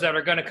heroes that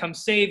are going to come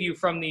save you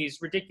from these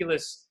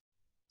ridiculous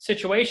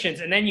situations,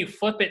 and then you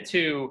flip it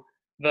to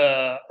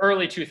the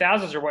early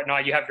 2000s or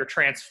whatnot. You have your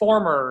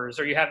Transformers,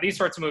 or you have these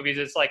sorts of movies.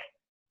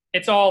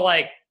 It's all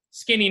like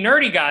skinny,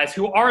 nerdy guys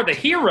who are the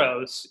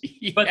heroes,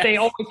 Yes. but they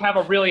always have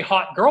a really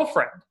hot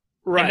girlfriend.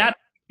 Right. And that's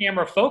what the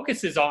camera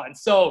focuses on.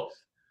 So,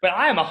 but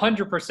I am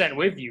 100%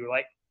 with you.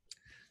 Like,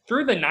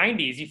 through the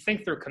 90s, you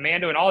think through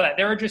Commando and all that,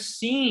 there are just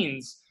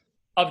scenes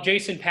of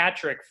Jason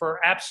Patric for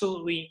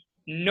absolutely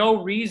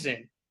no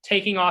reason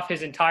taking off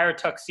his entire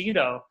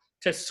tuxedo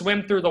to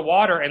swim through the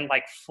water and,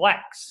 like,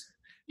 flex.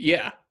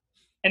 Yeah.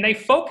 And they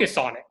focus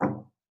on it.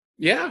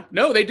 Yeah.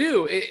 No, they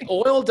do.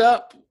 Oiled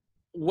up,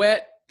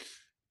 wet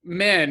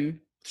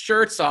men,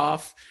 shirts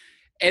off,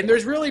 and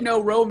there's really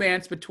no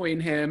romance between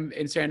him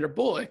and Sandra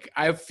Bullock.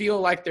 I feel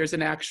like there's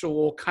an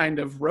actual kind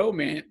of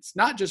romance,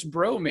 not just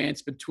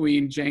bromance,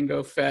 between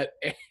Jango Fett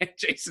and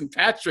Jason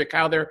Patric,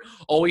 how they're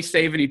always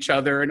saving each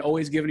other and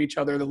always giving each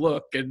other the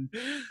look. And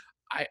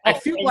I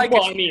feel like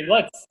well, I mean,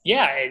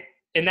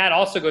 and that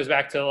also goes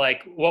back to,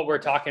 like, what we're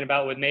talking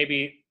about with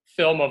maybe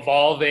film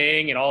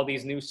evolving and all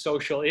these new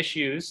social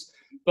issues.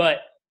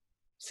 But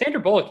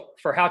Sandra Bullock,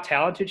 for how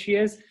talented she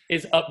is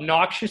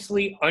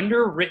obnoxiously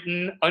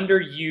underwritten,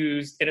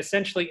 underused, and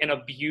essentially an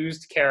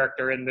abused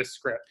character in this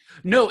script.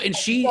 No, and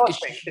she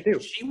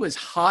was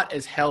hot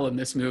as hell in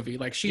this movie.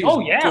 Like, she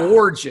is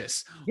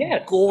gorgeous.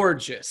 Yes.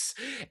 Gorgeous.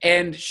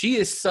 And she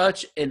is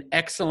such an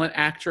excellent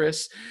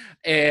actress.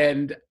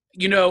 And,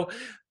 you know,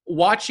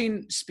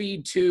 watching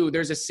Speed 2,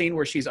 there's a scene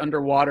where she's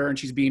underwater and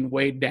she's being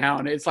weighed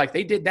down. It's like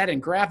they did that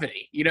in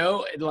Gravity, you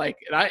know,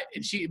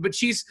 but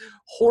she's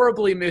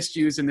horribly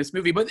misused in this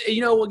movie. But, you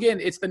know, again,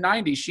 it's the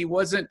 90s. She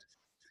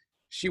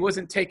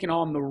wasn't taking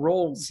on the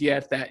roles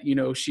yet that, you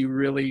know, she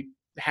really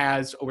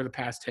has over the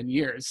past 10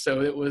 years.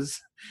 So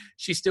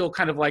she's still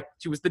kind of like,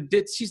 she's the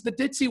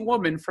ditzy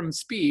woman from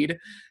Speed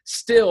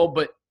still,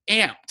 but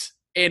amped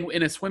and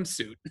in a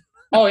swimsuit.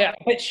 Oh yeah.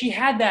 But she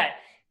had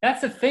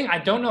that's the thing. I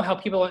don't know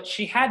how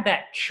she had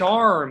that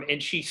charm,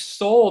 and she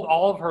sold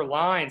all of her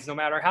lines, no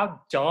matter how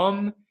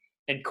dumb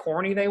and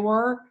corny they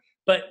were,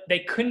 but they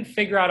couldn't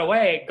figure out a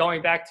way,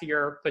 going back to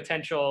your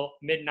potential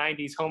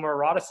mid-90s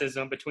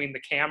homoeroticism between the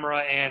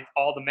camera and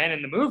all the men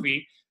in the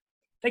movie,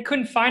 they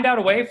couldn't find out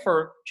a way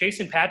for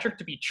Jason Patric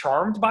to be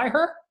charmed by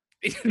her.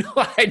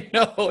 I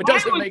know. It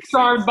doesn't make sense.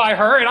 Charmed by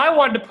her, and I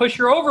wanted to push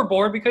her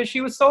overboard because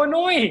she was so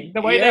annoying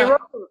the way they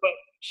wrote her, but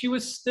she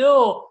was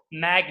still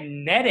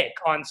magnetic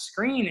on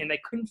screen, and they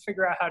couldn't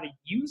figure out how to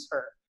use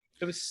her.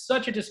 It was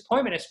such a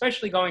disappointment,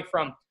 especially going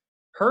from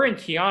her and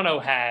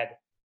Keanu had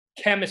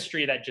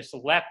chemistry that just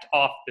leapt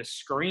off the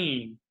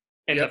screen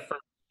in the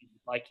first movie.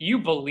 Like, you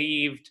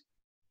believed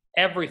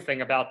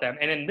everything about them.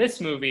 And in this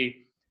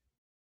movie,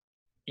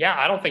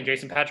 I don't think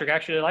Jason Patric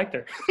actually liked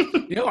her.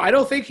 No, I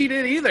don't think he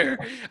did either.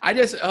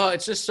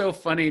 It's just so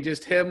funny,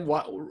 just him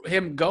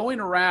going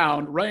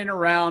around, running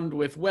around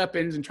with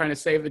weapons and trying to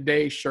save the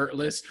day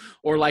shirtless,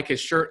 or like his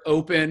shirt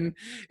open.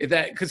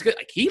 Because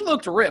he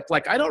looked ripped.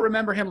 Like, I don't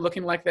remember him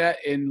looking like that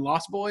in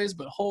Lost Boys,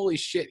 but holy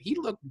shit, he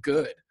looked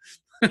good.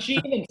 She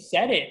even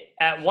said it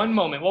at one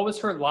moment. What was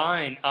her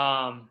line?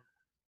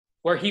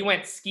 Where he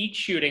went skeet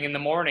shooting in the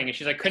morning, and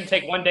she's like, couldn't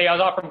take one day I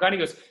was off from gun. He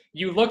goes,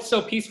 you looked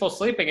so peaceful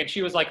sleeping. And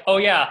she was like, oh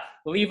yeah,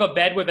 leave a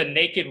bed with a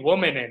naked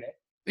woman in it.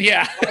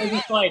 Yeah. I was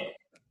just like,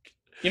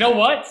 you know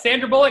what?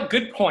 Sandra Bullock,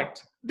 good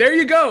point. There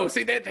you go.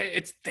 See, that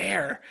it's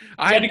there.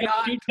 He had to go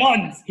shoot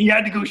guns. He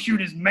had to go shoot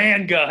his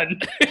man gun.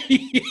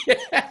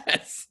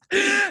 Yes.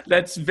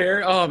 That's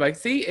very,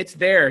 see, it's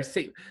there.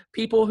 See,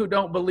 people who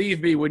don't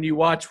believe me when you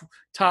watch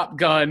Top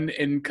Gun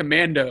and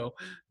Commando,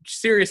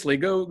 seriously,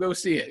 go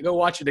see it. Go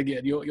watch it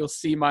again. You'll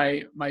see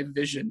my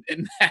vision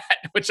in that,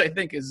 which I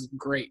think is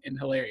great and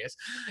hilarious.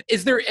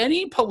 Is there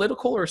any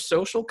political or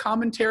social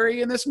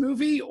commentary in this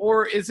movie,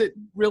 or is it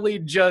really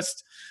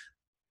just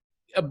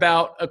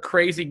about a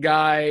crazy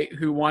guy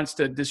who wants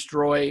to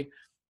destroy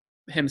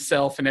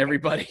himself and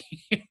everybody?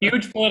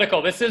 Huge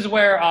political. This is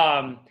where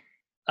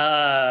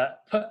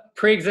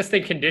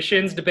pre-existing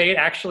conditions debate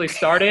actually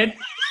started.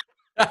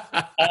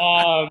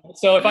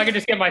 So if I could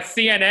just get my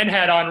CNN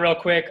hat on real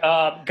quick.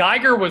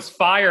 Geiger was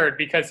fired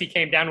because he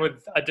came down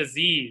with a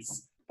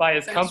disease by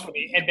his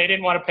company, and they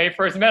didn't want to pay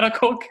for his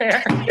medical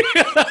care.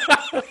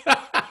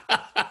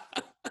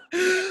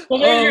 Well,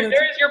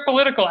 there's your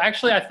political.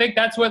 Actually, I think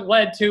that's what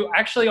led to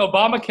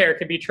Obamacare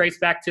can be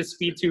traced back to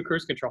Speed 2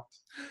 Cruise Control.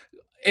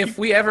 If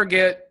we ever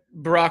get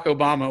Barack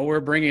Obama, we're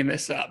bringing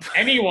this up.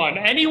 Anyone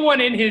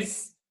in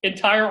his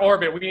entire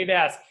orbit, we need to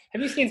ask,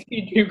 have you seen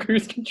Speed 2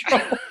 Cruise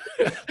Control?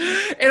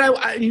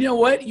 And you know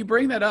what? You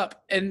bring that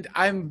up, and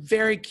I'm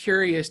very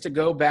curious to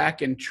go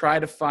back and try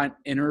to find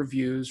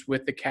interviews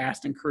with the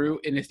cast and crew,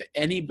 and if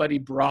anybody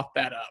brought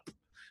that up.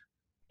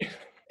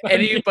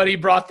 Anybody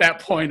brought that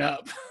point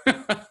up.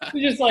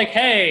 Just like,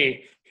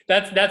 hey,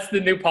 that's the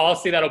new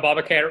policy that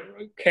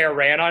Obamacare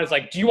ran on. Is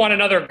like, do you want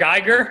another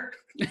Geiger?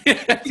 Do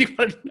you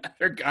want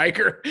another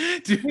Geiger?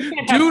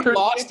 Dude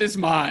lost his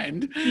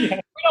mind. Yeah,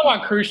 we don't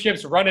want cruise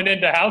ships running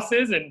into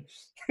houses and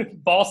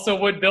balsa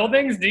wood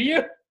buildings, do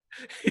you?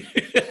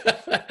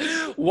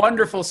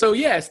 Wonderful. So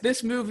yes,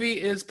 this movie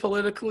is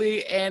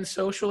politically and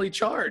socially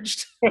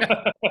charged.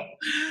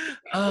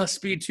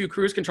 Speed 2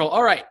 Cruise Control.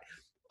 All right.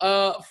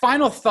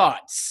 Final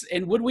thoughts,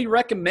 and would we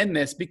recommend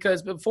this?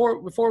 Because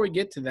before we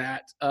get to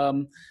that,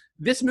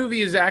 this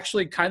movie is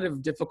actually kind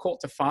of difficult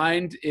to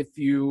find if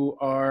you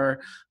are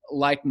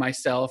like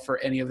myself or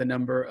any of the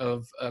number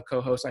of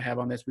co-hosts I have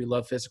on this. We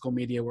love physical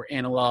media. We're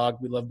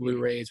analog. We love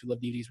Blu-rays. We love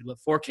DVDs. We love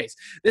 4Ks.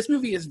 This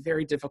movie is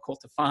very difficult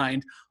to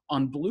find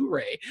on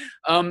Blu-ray.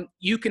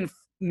 You can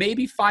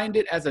maybe find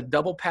it as a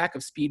double pack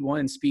of Speed 1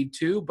 and Speed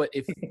 2, but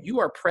if you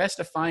are pressed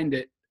to find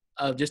it,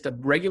 just a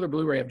regular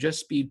Blu-ray of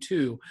just Speed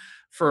 2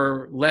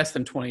 for less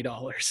than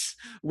 $20,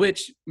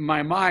 which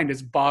my mind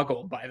is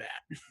boggled by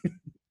that.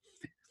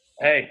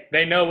 Hey,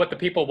 they know what the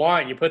people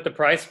want. You put the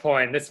price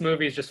point. This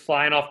movie is just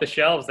flying off the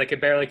shelves. They could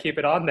barely keep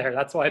it on there.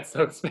 That's why it's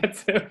so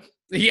expensive.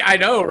 Yeah, I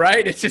know,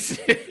 right? It's just,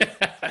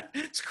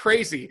 it's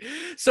crazy.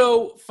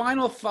 So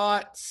final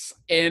thoughts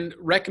and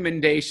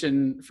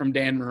recommendation from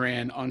Dan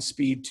Moran on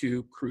Speed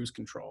 2 Cruise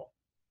Control.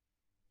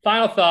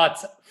 Final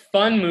thoughts,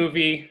 fun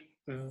movie,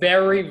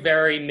 very,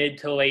 very mid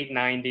to late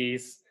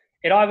 90s.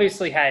 It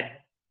obviously had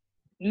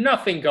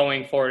nothing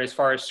going for it as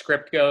far as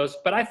script goes,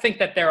 but I think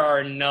that there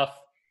are enough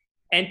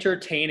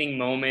entertaining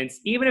moments,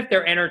 even if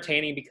they're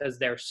entertaining because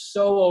they're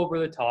so over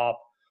the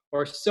top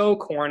or so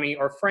corny,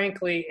 or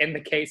frankly, in the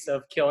case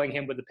of killing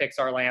him with the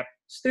Pixar lamp,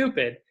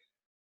 stupid.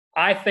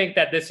 I think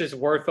that this is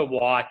worth a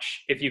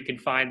watch if you can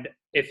find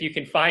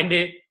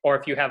it, or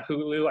if you have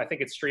Hulu. I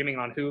think it's streaming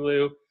on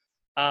Hulu.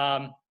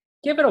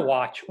 Give it a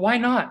watch. Why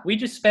not? We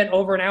just spent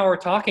over an hour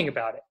talking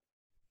about it.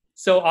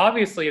 So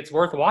obviously it's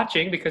worth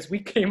watching because we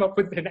came up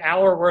with an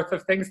hour worth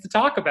of things to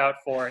talk about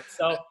for it.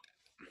 So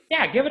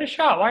yeah, give it a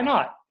shot. Why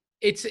not?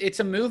 It's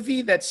a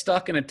movie that's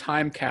stuck in a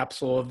time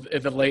capsule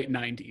of the late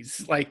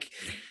 90s. Like,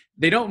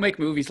 they don't make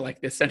movies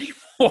like this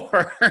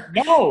anymore.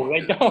 No,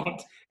 they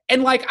don't.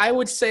 And like, I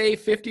would say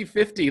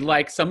 50-50,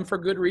 like some for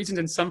good reasons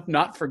and some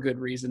not for good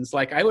reasons.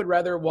 Like, I would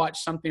rather watch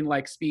something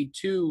like Speed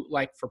 2,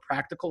 like for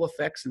practical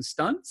effects and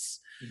stunts,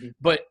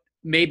 but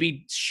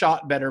maybe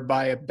shot better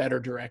by a better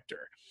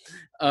director.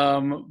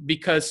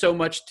 Because so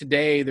much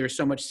today, there's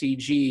so much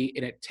CG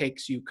and it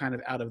takes you kind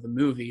of out of the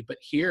movie. But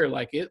here,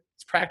 like,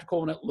 it's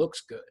practical and it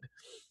looks good.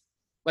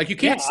 Like, you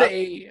can't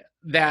say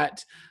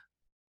that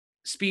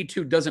Speed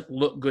 2 doesn't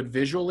look good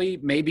visually.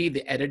 Maybe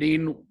the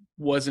editing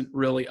wasn't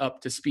really up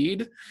to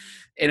speed.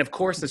 And of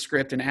course the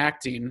script and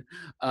acting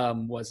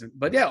wasn't.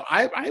 But yeah,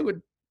 I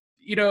would,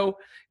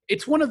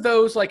 it's one of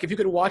those, like, if you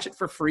could watch it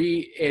for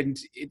free and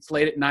it's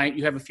late at night,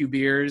 you have a few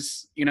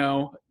beers,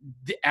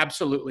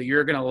 absolutely,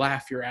 you're going to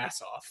laugh your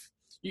ass off.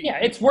 Yeah,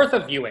 it's worth a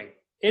viewing.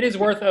 It is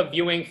worth a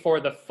viewing for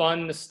the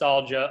fun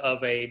nostalgia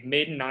of a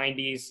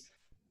mid-90s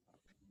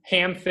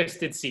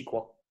ham-fisted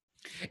sequel.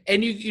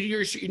 And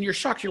you're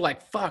shocked. You're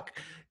like, fuck.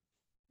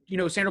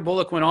 Sandra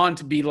Bullock went on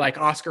to be like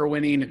Oscar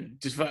winning and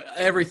just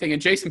everything.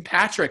 And Jason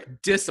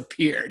Patrick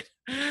disappeared.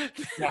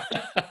 Yeah.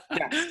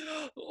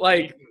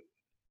 Like,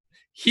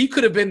 he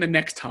could have been the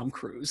next Tom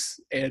Cruise.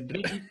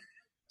 And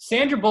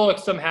Sandra Bullock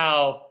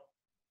somehow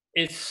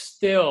is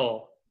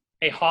still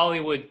a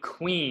Hollywood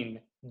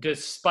queen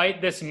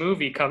despite this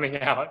movie coming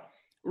out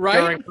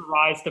during her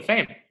rise to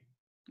fame.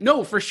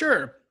 No, for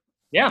sure.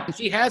 Yeah.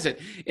 She has it.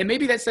 And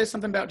maybe that says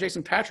something about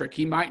Jason Patrick.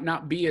 He might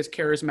not be as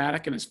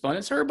charismatic and as fun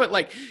as her, but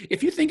like,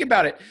 if you think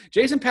about it,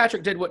 Jason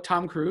Patrick did what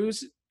Tom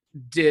Cruise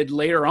did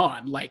later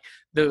on, like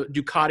the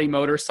Ducati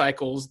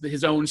motorcycles,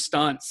 his own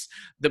stunts,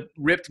 the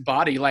ripped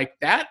body, like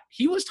that.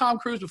 He was Tom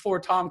Cruise before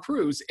Tom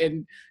Cruise,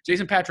 and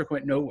Jason Patrick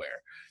went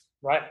nowhere.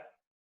 Right.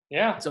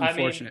 Yeah. It's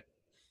unfortunate.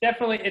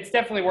 It's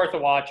definitely worth a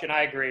watch, and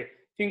I agree. If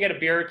you can get a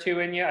beer or two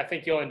in you, I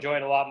think you'll enjoy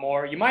it a lot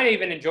more. You might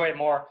even enjoy it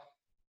more.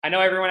 I know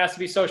everyone has to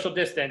be social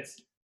distance,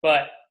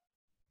 but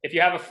if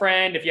you have a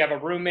friend, if you have a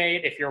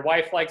roommate, if your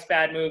wife likes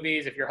bad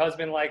movies, if your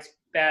husband likes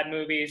bad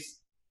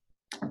movies,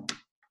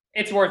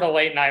 it's worth a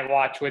late night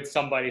watch with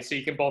somebody so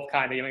you can both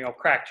kind of,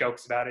 crack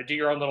jokes about it. Do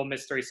your own little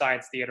mystery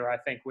science theater, I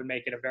think, would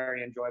make it a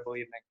very enjoyable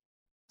evening.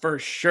 For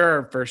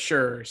sure, for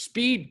sure.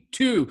 Speed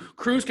 2,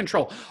 Cruise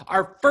Control.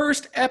 Our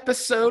first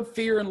episode,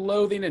 Fear and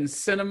Loathing in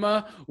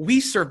Cinema. We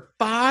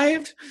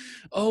survived.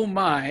 Oh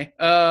my.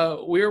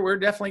 We're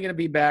definitely going to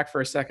be back for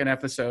a second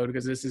episode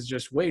because this is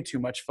just way too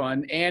much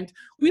fun. And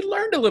we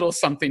learned a little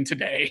something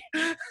today.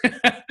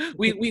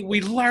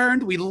 we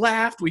learned, we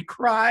laughed, we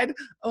cried.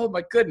 Oh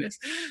my goodness.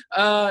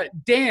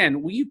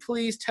 Dan, will you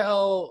please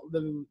tell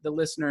the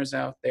listeners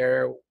out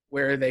there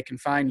where they can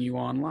find you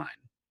online?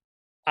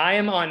 I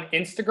am on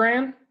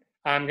Instagram.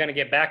 I'm going to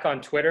get back on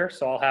Twitter,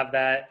 so I'll have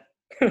that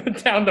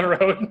down the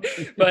road.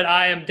 But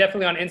I am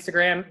definitely on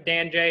Instagram,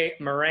 Dan J.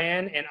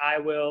 Moran, and I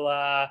will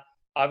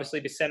obviously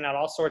be sending out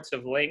all sorts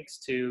of links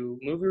to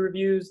movie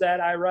reviews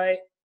that I write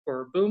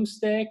for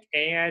Boomstick,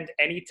 and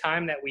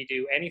anytime that we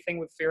do anything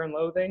with Fear and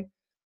Loathing,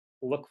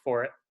 look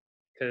for it,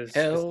 because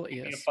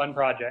it's a fun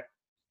project.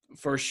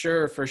 For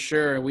sure, for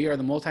sure. We are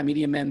the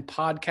Multimedia Men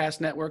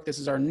Podcast Network. This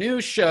is our new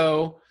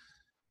show,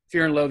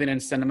 Fear and Loathing in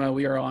Cinema.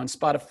 We are on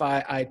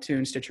Spotify,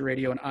 iTunes, Stitcher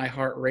Radio, and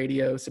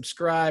iHeartRadio.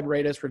 Subscribe,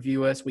 rate us,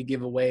 review us. We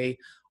give away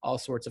all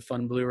sorts of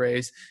fun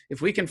Blu-rays.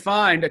 If we can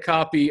find a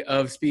copy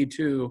of Speed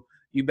 2,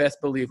 you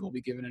best believe we'll be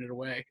giving it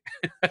away.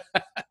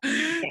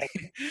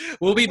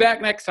 We'll be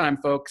back next time,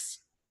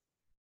 folks.